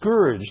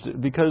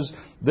discouraged because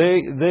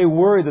they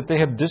worry that they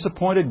have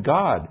disappointed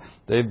God.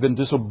 They've been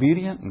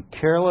disobedient and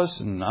careless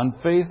and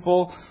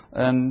unfaithful.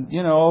 And,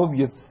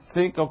 you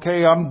think,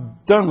 okay, I'm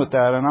done with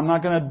that, and I'm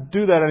not going to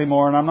do that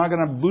anymore, and I'm not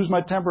going to lose my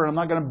temper, and I'm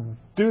not going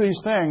to do these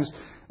things,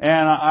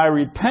 and I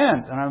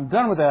repent, and I'm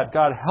done with that.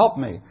 God, help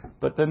me.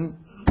 But then,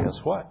 guess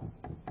what?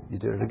 You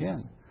did it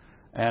again.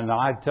 And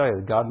I tell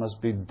you, God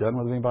must be done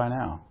with me by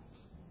now.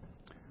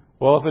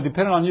 Well, if it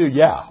depended on you,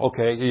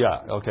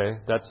 okay,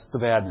 that's the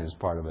bad news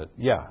part of it.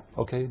 Yeah,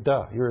 okay,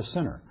 duh, you're a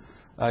sinner.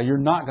 You're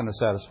not going to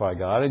satisfy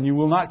God, and you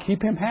will not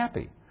keep Him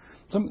happy.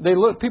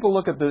 People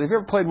look at have you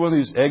ever played one of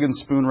these egg and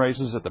spoon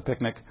races at the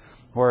picnic,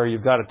 where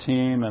you've got a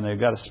team and they've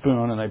got a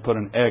spoon and they put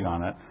an egg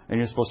on it, and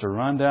you're supposed to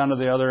run down to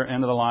the other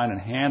end of the line and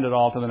hand it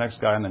all to the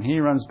next guy, and then he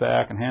runs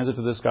back and hands it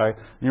to this guy, and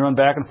you run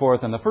back and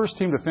forth, and the first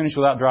team to finish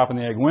without dropping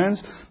the egg wins,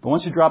 but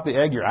once you drop the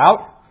egg, you're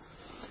out.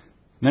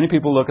 Many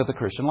people look at the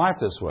Christian life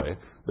this way.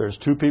 There's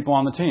two people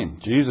on the team.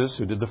 Jesus,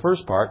 who did the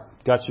first part,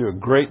 got you a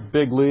great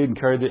big lead and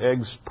carried the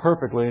eggs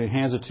perfectly, and he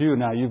hands it to you, and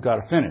now you've got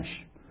to finish.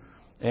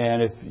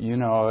 And if you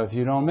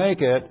don't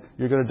make it,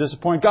 you're going to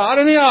disappoint God.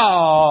 And he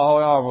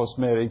almost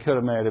made it. He could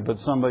have made it, but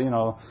somebody,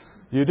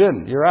 you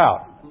didn't. You're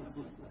out.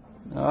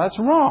 No, that's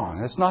wrong.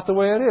 That's not the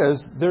way it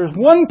is. There's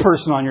one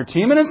person on your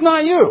team, and it's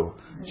not you.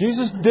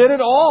 Jesus did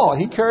it all.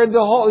 He carried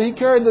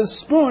the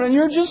spoon, and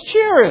you're just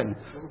cheering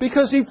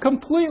because He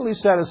completely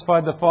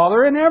satisfied the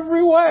Father in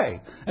every way.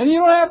 And you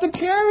don't have to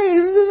carry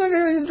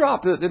it. You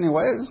drop it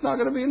anyway. It's not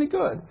going to be any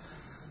good.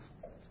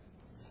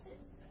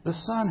 The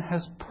Son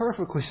has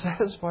perfectly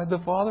satisfied the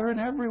Father in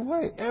every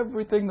way.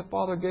 Everything the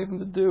Father gave Him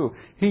to do,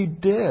 He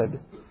did.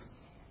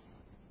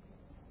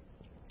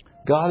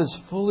 God is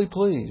fully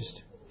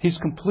pleased. He's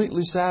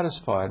completely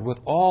satisfied with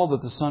all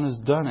that the Son has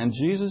done. And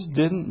Jesus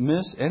didn't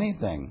miss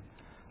anything.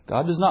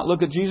 God does not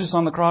look at Jesus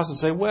on the cross and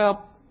say,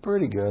 well,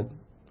 pretty good.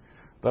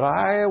 But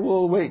I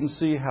will wait and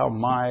see how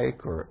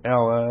Mike or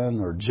Ellen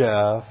or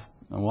Jeff,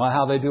 and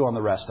how they do on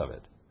the rest of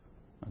it.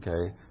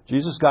 Okay?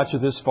 Jesus got you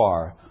this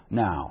far.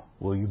 Now,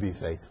 will you be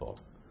faithful?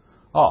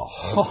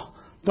 Oh,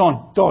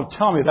 don't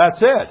tell me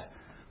that's it.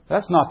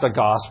 That's not the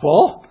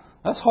gospel.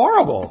 That's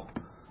horrible.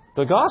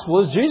 The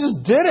gospel is Jesus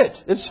did it.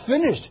 It's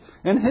finished.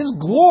 And His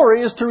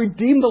glory is to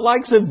redeem the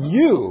likes of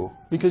you.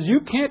 Because you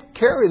can't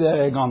carry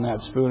that egg on that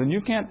spoon, and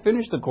you can't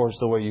finish the course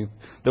the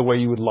way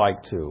you would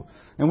like to.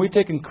 And we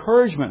take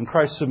encouragement in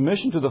Christ's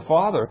submission to the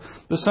Father.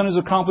 The Son has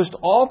accomplished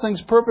all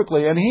things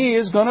perfectly, and He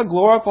is going to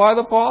glorify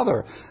the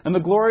Father. And the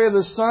glory of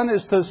the Son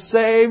is to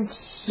save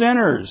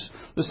sinners.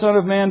 The Son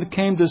of Man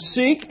came to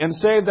seek and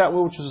save that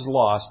which is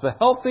lost. The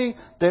healthy,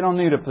 they don't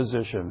need a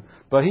physician.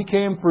 But He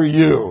came for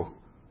you.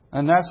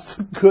 And that's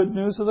the good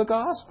news of the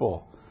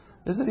gospel,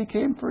 is that He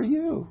came for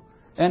you.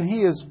 And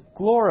He is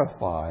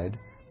glorified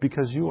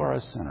because you are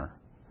a sinner.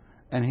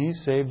 And He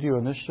saved you.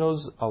 And this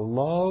shows a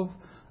love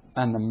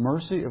and the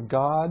mercy of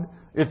God.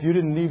 If you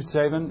didn't need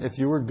saving, if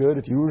you were good,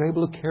 if you were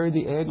able to carry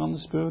the egg on the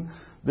spoon,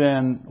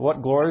 then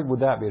what glory would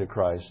that be to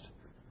Christ?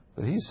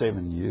 But He's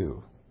saving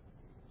you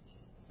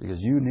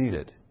because you need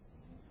it.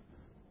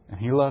 And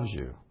He loves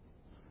you.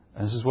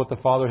 And this is what the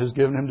Father has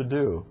given Him to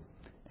do.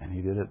 And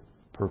He did it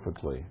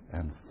perfectly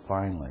and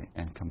finally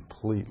and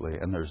completely.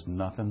 And there's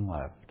nothing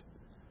left.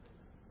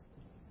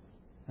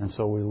 And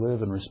so we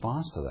live in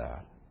response to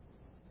that.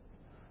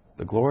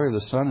 The glory of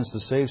the Son is to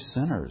save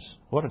sinners.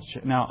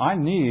 Now I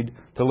need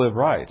to live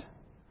right,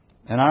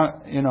 and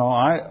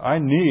I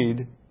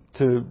need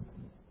to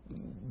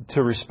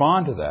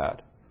respond to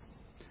that.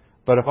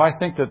 But if I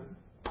think that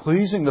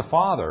pleasing the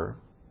Father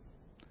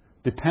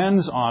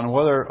depends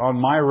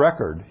on my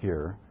record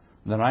here,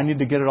 then I need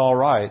to get it all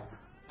right.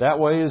 That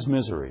way is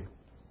misery.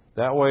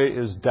 That way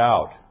is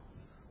doubt.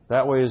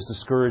 That way is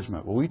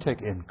discouragement. Well, we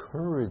take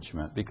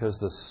encouragement because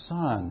the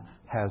Son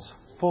has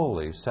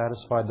fully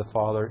satisfied the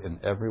Father in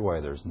every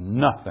way. There's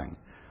nothing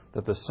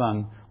that the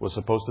Son was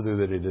supposed to do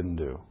that He didn't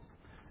do.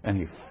 And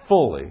He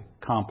fully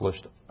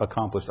accomplished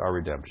our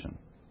redemption.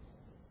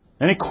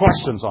 Any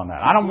questions on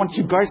that? I don't want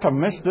you guys to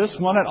miss this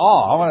one at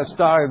all. I want to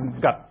start.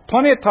 I've got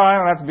plenty of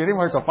time. I don't have to be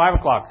anywhere until 5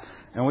 o'clock.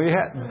 And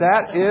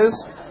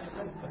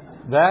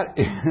that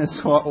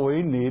is what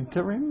we need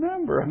to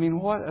remember. I mean,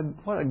 what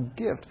a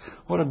gift.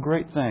 What a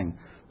great thing.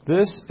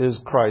 This is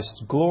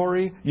Christ's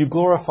glory. You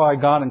glorify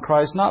God in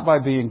Christ not by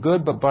being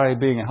good, but by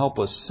being a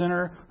helpless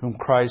sinner whom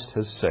Christ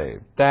has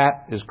saved.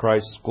 That is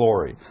Christ's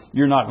glory.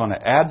 You're not going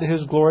to add to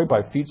His glory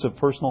by feats of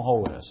personal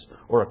holiness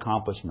or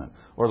accomplishment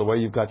or the way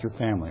you've got your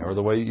family or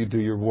the way you do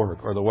your work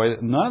or the way...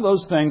 None of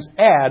those things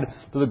add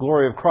to the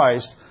glory of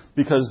Christ,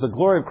 because the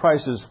glory of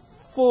Christ is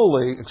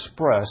fully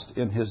expressed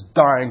in His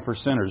dying for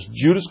sinners.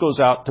 Judas goes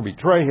out to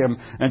betray Him,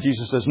 and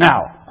Jesus says,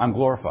 now I'm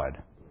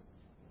glorified.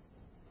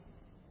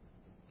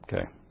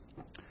 Okay.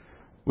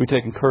 We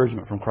take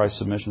encouragement from Christ's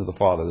submission to the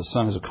Father. The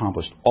Son has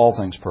accomplished all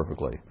things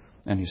perfectly,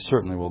 and He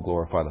certainly will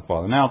glorify the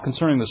Father. Now,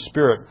 concerning the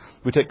Spirit,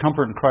 we take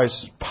comfort in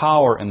Christ's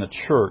power in the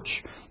church.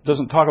 It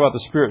doesn't talk about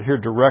the Spirit here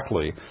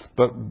directly,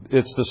 but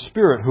it's the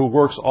Spirit who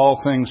works all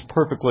things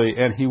perfectly,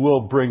 and He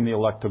will bring the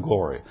elect to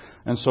glory.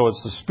 And so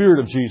it's the Spirit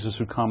of Jesus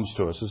who comes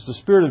to us. It's the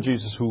Spirit of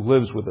Jesus who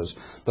lives with us.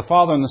 The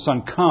Father and the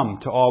Son come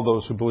to all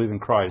those who believe in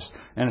Christ,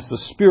 and it's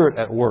the Spirit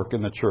at work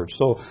in the church.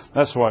 So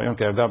that's why,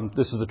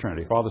 this is the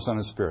Trinity, Father, Son,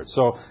 and Spirit.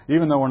 So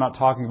even though we're not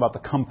talking about the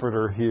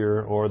Comforter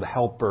here or the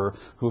Helper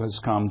who has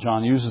come,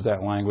 John uses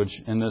that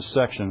language in this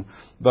section,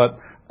 but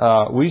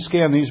we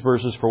scan these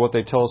verses for what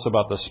they tell us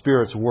about the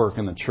Spirit's work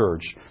in the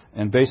church.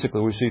 And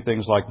basically we see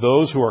things like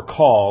those who are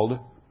called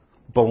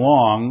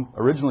belong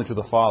originally to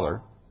the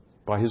Father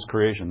by His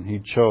creation. He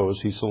chose,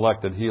 He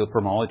selected, He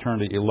from all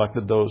eternity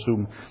elected those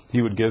whom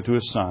He would give to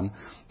His Son.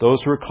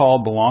 Those who are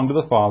called belong to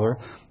the Father.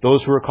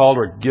 Those who are called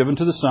are given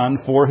to the Son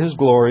for His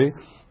glory.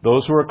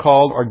 Those who are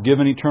called are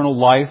given eternal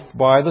life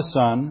by the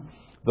Son.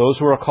 Those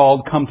who are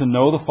called come to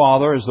know the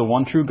Father as the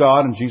one true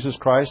God, and Jesus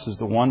Christ is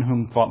the one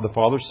whom the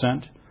Father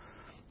sent.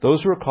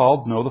 Those who are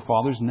called know the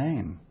Father's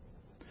name.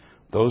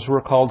 Those who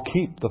are called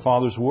keep the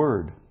Father's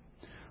word.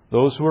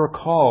 Those who are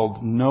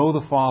called know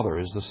the Father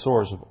is the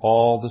source of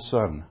all the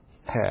Son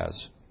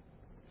has.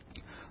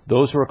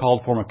 Those who are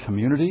called form a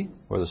community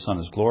where the Son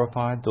is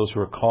glorified. Those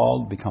who are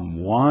called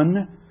become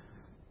one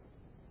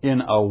in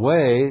a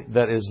way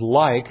that is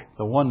like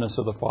the oneness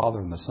of the Father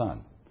and the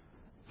Son.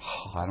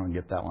 I don't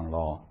get that one at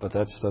all, but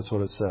that's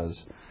what it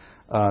says.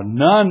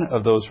 None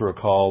of those who are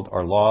called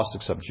are lost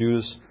except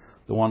Judas,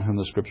 the one whom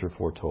the Scripture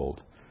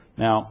foretold.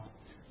 Now,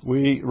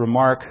 we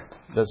remark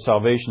that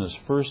salvation is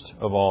first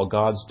of all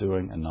God's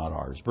doing and not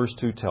ours. Verse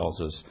 2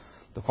 tells us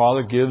the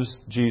Father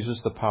gives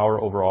Jesus the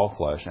power over all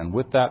flesh, and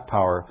with that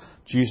power,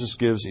 Jesus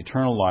gives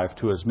eternal life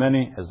to as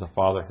many as the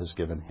Father has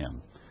given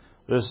Him.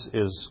 This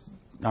is,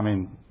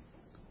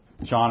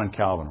 John and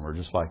Calvin were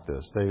just like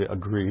this. They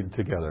agreed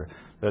together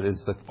that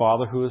it's the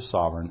Father who is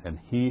sovereign, and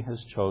He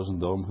has chosen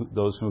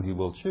those who He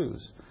will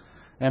choose.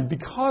 And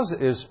because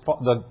it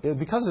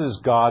is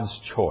God's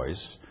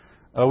choice,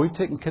 we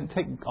can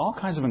take all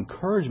kinds of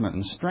encouragement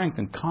and strength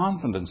and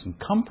confidence and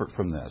comfort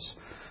from this.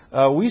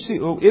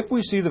 If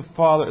we see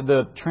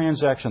the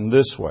transaction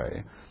this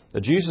way,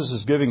 that Jesus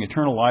is giving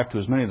eternal life to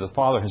as many as the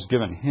Father has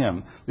given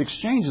Him, the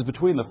exchange is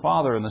between the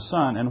Father and the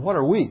Son, and what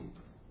are we?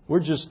 We're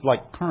just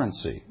like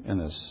currency in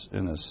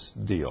this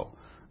deal.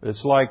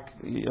 It's like,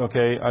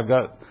 okay, I've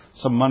got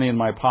some money in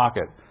my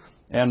pocket,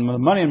 and the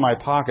money in my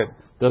pocket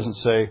doesn't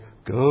say,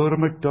 go to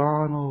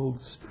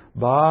McDonald's,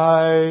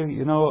 buy,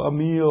 a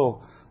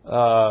meal.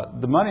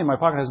 The money in my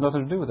pocket has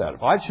nothing to do with that.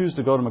 If I choose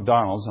to go to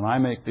McDonald's and I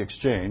make the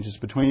exchange, it's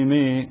between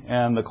me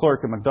and the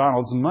clerk at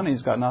McDonald's, and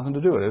money's got nothing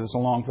to do with it. It's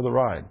along for the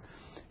ride.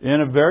 In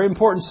a very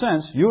important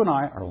sense, you and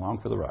I are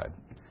along for the ride.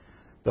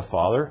 The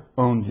Father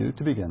owned you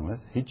to begin with.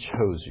 He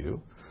chose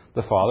you.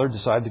 The Father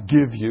decided to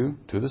give you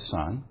to the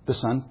Son. The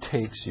Son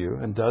takes you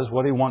and does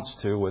what He wants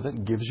to with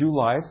it, gives you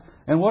life.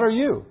 And what are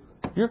you?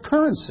 You're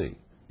currency.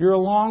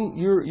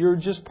 You're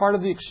just part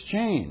of the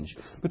exchange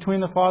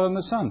between the Father and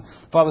the Son.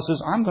 The Father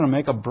says, I'm going to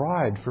make a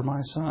bride for my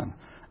Son.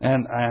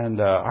 And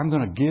I'm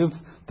going to give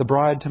the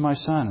bride to my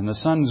Son. And the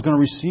Son is going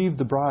to receive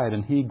the bride,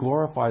 and He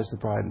glorifies the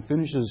bride and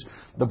finishes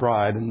the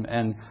bride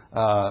and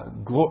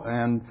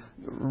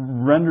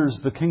renders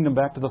the kingdom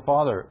back to the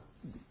Father.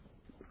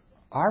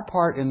 Our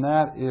part in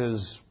that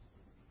is,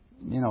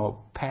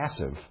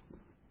 passive.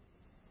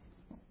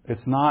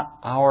 It's not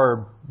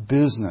our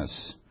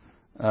business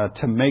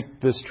to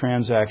make this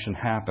transaction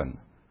happen.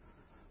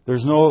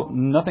 There's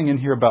nothing in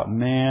here about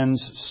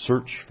man's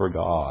search for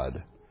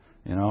God.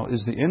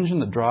 Is the engine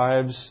that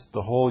drives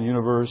the whole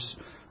universe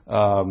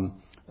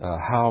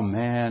how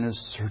man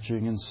is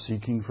searching and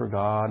seeking for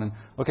God. And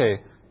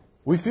okay,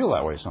 we feel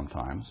that way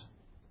sometimes.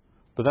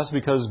 But that's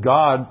because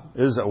God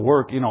is at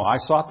work. I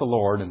sought the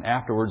Lord, and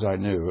afterwards I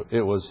knew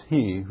it was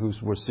He who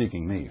was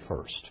seeking me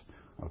first.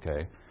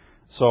 Okay?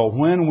 So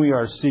when we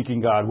are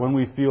seeking God, when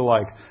we feel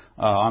like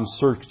I'm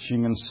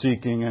searching and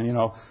seeking,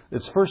 and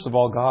it's first of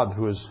all God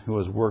who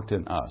has worked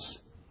in us.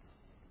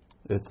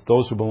 It's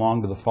those who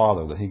belong to the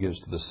Father that He gives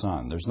to the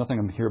Son. There's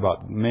nothing here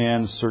about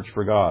man's search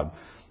for God.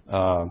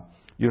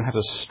 You don't have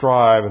to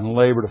strive and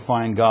labor to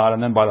find God,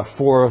 and then by the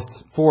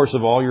force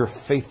of all your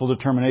faithful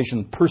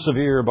determination,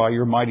 persevere by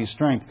your mighty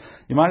strength.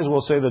 You might as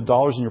well say the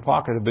dollars in your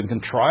pocket have been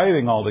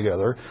contriving all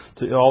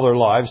their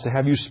lives to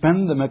have you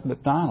spend them at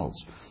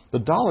McDonald's. The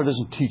dollar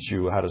doesn't teach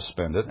you how to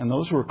spend it, and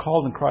those who are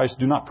called in Christ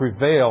do not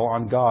prevail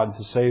on God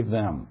to save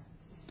them.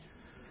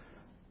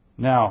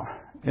 Now,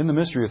 in the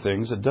mystery of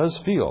things, it does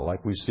feel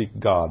like we seek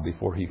God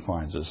before He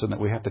finds us, and that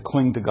we have to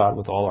cling to God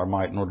with all our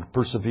might in order to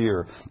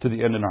persevere to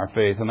the end in our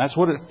faith. And that's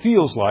what it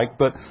feels like,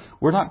 but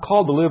we're not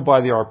called to live by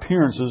our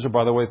appearances or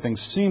by the way things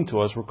seem to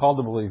us. We're called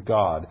to believe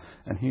God.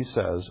 And He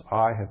says,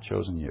 I have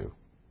chosen you.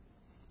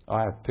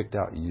 I have picked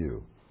out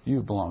you.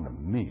 You belong to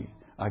me.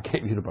 I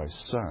gave you to my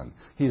Son.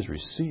 He has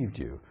received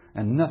you.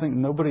 And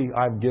nobody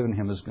I've given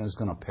Him is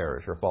going to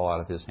perish or fall out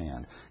of His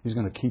hand. He's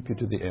going to keep you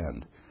to the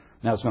end.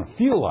 Now, it's going to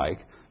feel like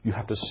you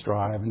have to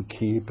strive and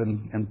keep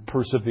and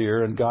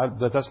persevere. And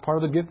that's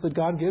part of the gift that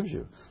God gives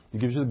you. He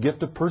gives you the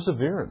gift of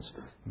perseverance.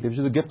 He gives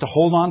you the gift to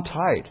hold on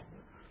tight.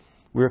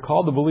 We are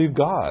called to believe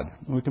God.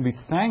 And we can be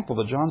thankful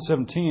that John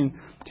 17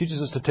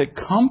 teaches us to take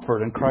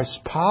comfort in Christ's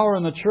power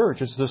in the church.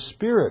 It's the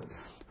Spirit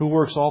who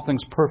works all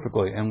things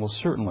perfectly and will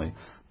certainly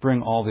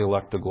bring all the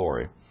elect to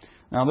glory.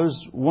 Now, there's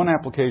one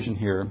application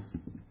here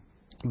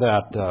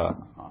that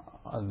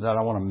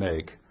I want to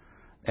make,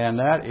 and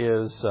that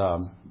is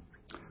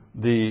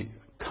the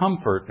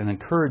comfort and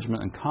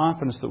encouragement and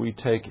confidence that we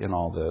take in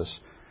all this.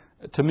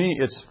 To me,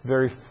 it's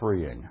very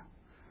freeing.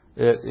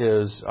 It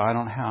is.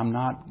 I'm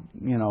not,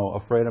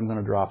 afraid I'm going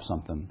to drop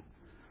something,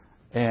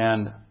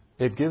 and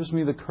it gives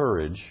me the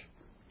courage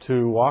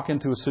to walk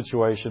into a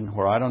situation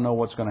where I don't know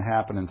what's going to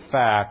happen. In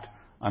fact,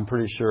 I'm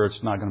pretty sure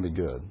it's not going to be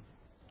good.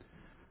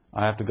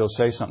 I have to go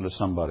say something to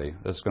somebody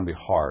that's going to be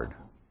hard,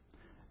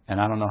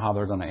 and I don't know how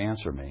they're going to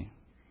answer me.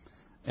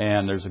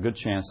 And there's a good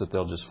chance that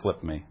they'll just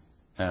flip me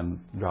and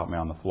drop me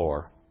on the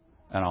floor,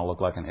 and I'll look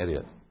like an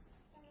idiot.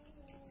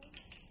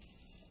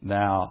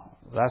 Now,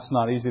 that's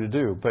not easy to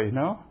do, but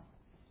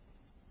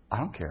I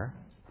don't care.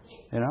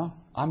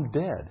 I'm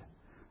dead.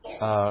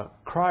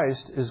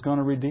 Christ is going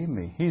to redeem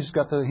me. He's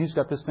got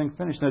this thing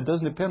finished, and it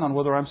doesn't depend on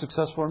whether I'm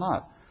successful or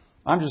not.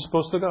 I'm just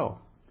supposed to go.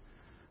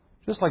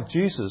 Just like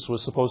Jesus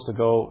was supposed to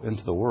go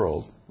into the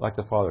world, like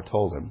the Father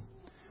told Him,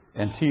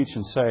 and teach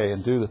and say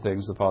and do the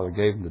things the Father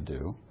gave Him to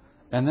do,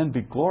 and then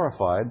be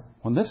glorified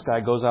when this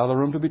guy goes out of the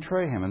room to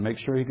betray Him and make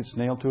sure he gets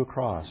nailed to a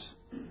cross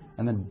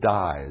and then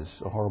dies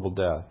a horrible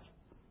death.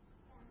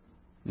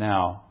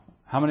 Now,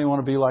 how many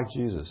want to be like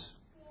Jesus?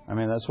 I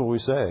mean, that's what we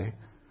say.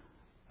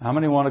 How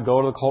many want to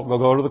go to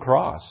the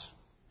cross?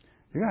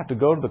 You're going to have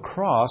to go to the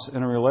cross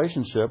in a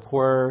relationship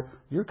where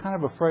you're kind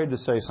of afraid to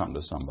say something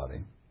to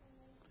somebody.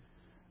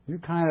 You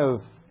kind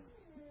of,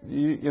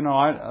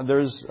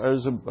 there's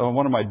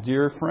one of my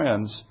dear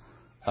friends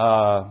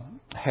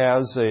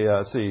has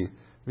a,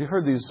 have you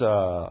heard these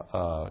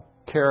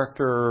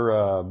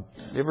character,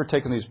 you ever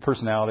taken these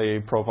personality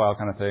profile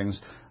kind of things?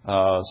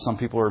 Some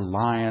people are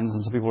lions,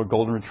 and some people are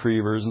golden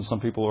retrievers, and some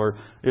people are,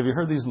 have you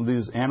heard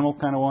these animal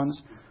kind of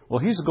ones? Well,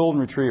 he's a golden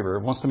retriever,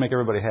 wants to make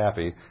everybody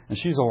happy, and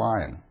she's a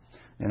lion,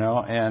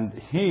 and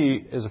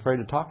he is afraid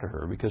to talk to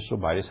her because she'll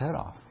bite his head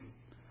off.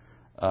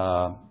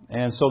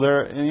 And so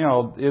they're,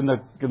 in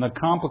the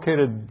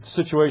complicated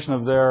situation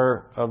of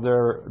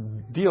their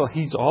deal,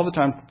 he's all the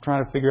time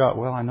trying to figure out,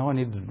 well, I know I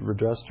need to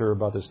address her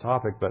about this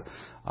topic, but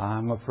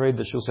I'm afraid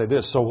that she'll say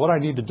this. So what I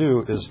need to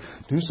do is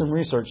do some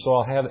research so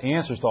I'll have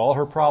answers to all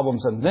her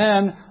problems, and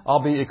then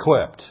I'll be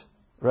equipped,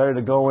 ready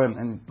to go in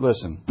and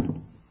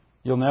listen.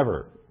 You'll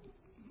never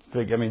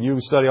figure, you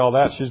study all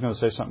that, she's going to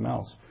say something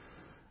else.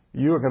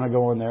 You are going to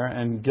go in there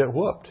and get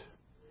whooped.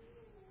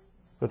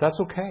 But that's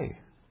okay.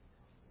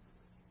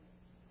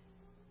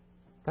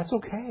 That's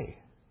okay.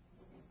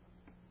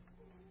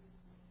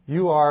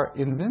 You are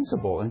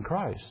invincible in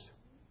Christ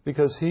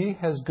because He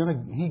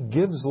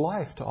gives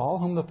life to all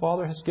whom the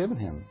Father has given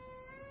Him.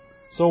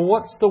 So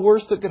what's the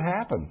worst that could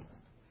happen?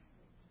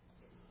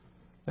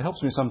 It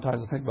helps me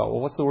sometimes to think about, well,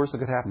 what's the worst that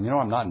could happen?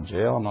 I'm not in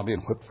jail. I'm not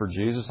being whipped for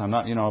Jesus. I'm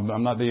not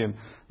being,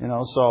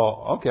 so,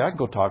 okay, I can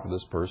go talk to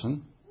this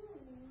person.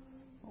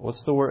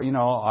 What's the worst?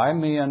 I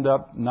may end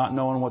up not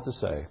knowing what to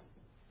say.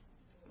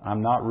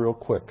 I'm not real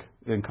quick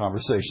in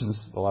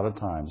conversations a lot of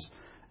times.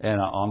 And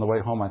on the way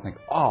home, I think,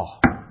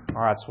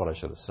 that's what I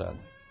should have said.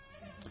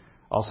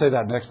 I'll say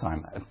that next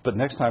time. But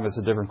next time, it's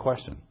a different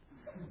question.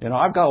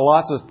 I've got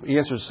lots of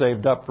answers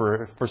saved up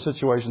for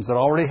situations that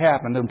already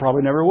happened and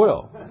probably never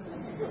will.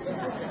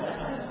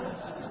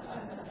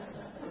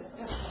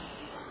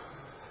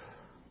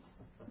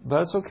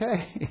 But it's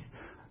okay.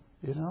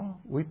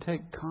 We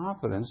take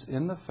confidence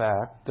in the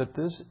fact that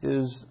this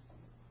is,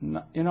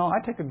 I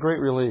take a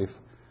great relief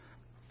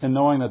in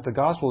knowing that the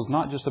gospel is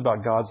not just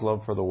about God's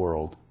love for the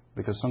world,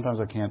 because sometimes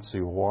I can't see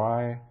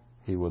why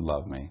He would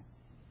love me.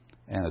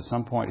 And at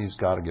some point He's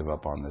got to give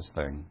up on this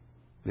thing,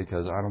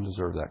 because I don't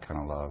deserve that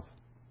kind of love.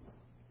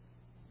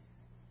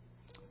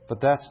 But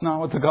that's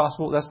not what the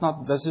gospel,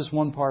 that's just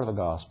one part of the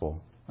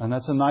gospel. And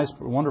that's a nice,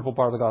 wonderful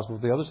part of the gospel.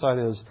 But the other side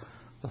is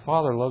the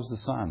Father loves the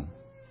Son,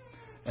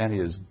 and He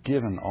has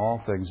given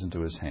all things into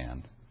His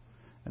hand.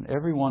 And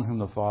everyone whom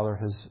the Father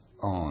has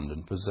owned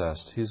and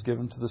possessed, He's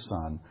given to the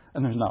Son.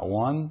 And there's not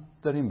one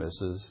that He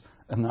misses,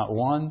 and not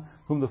one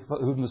whom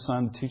the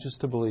Son teaches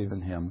to believe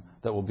in Him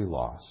that will be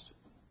lost.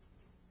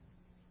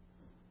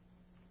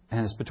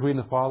 And it's between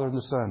the Father and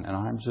the Son, and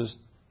I'm just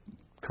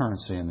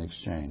currency in the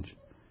exchange.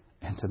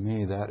 And to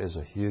me, that is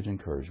a huge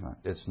encouragement.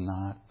 It's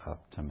not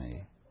up to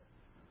me.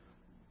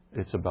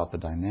 It's about the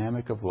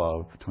dynamic of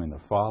love between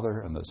the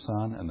Father and the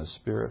Son and the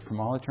Spirit from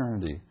all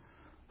eternity.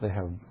 They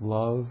have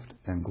loved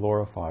and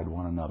glorified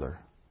one another.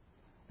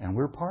 And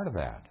we're part of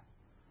that.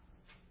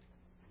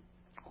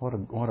 What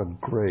a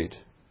great,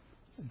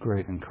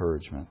 great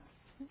encouragement.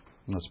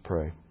 Let's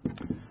pray.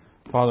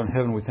 Father in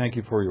heaven, we thank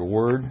You for Your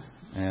word,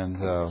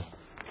 and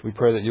we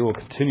pray that You will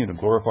continue to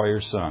glorify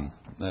Your Son,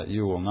 that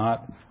You will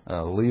not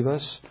leave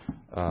us,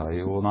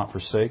 You will not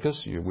forsake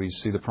us. We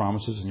see the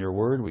promises in Your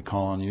word. We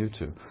call on You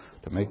to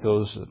make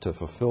those, to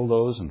fulfill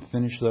those and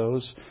finish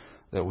those,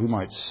 that we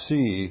might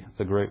see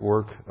the great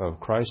work of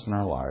Christ in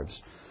our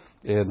lives,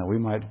 and that we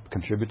might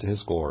contribute to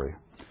His glory.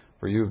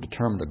 For You have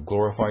determined to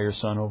glorify Your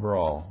Son over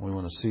all. We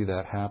want to see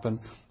that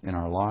happen in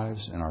our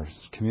lives, in our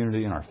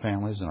community, in our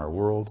families, in our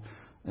world,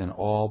 in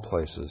all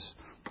places,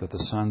 that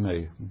the Son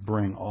may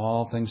bring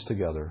all things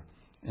together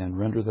and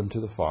render them to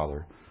the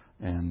Father,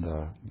 and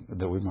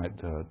that we might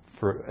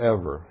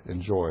forever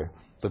enjoy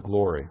the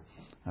glory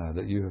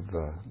that You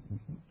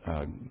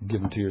have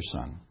given to Your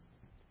Son.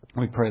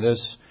 We pray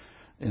this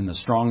in the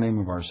strong name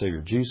of our Savior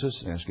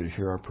Jesus, and ask You to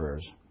hear our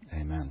prayers.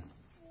 Amen.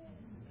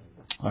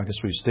 I guess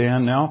we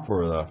stand now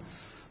for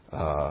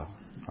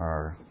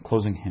our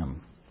closing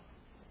hymn.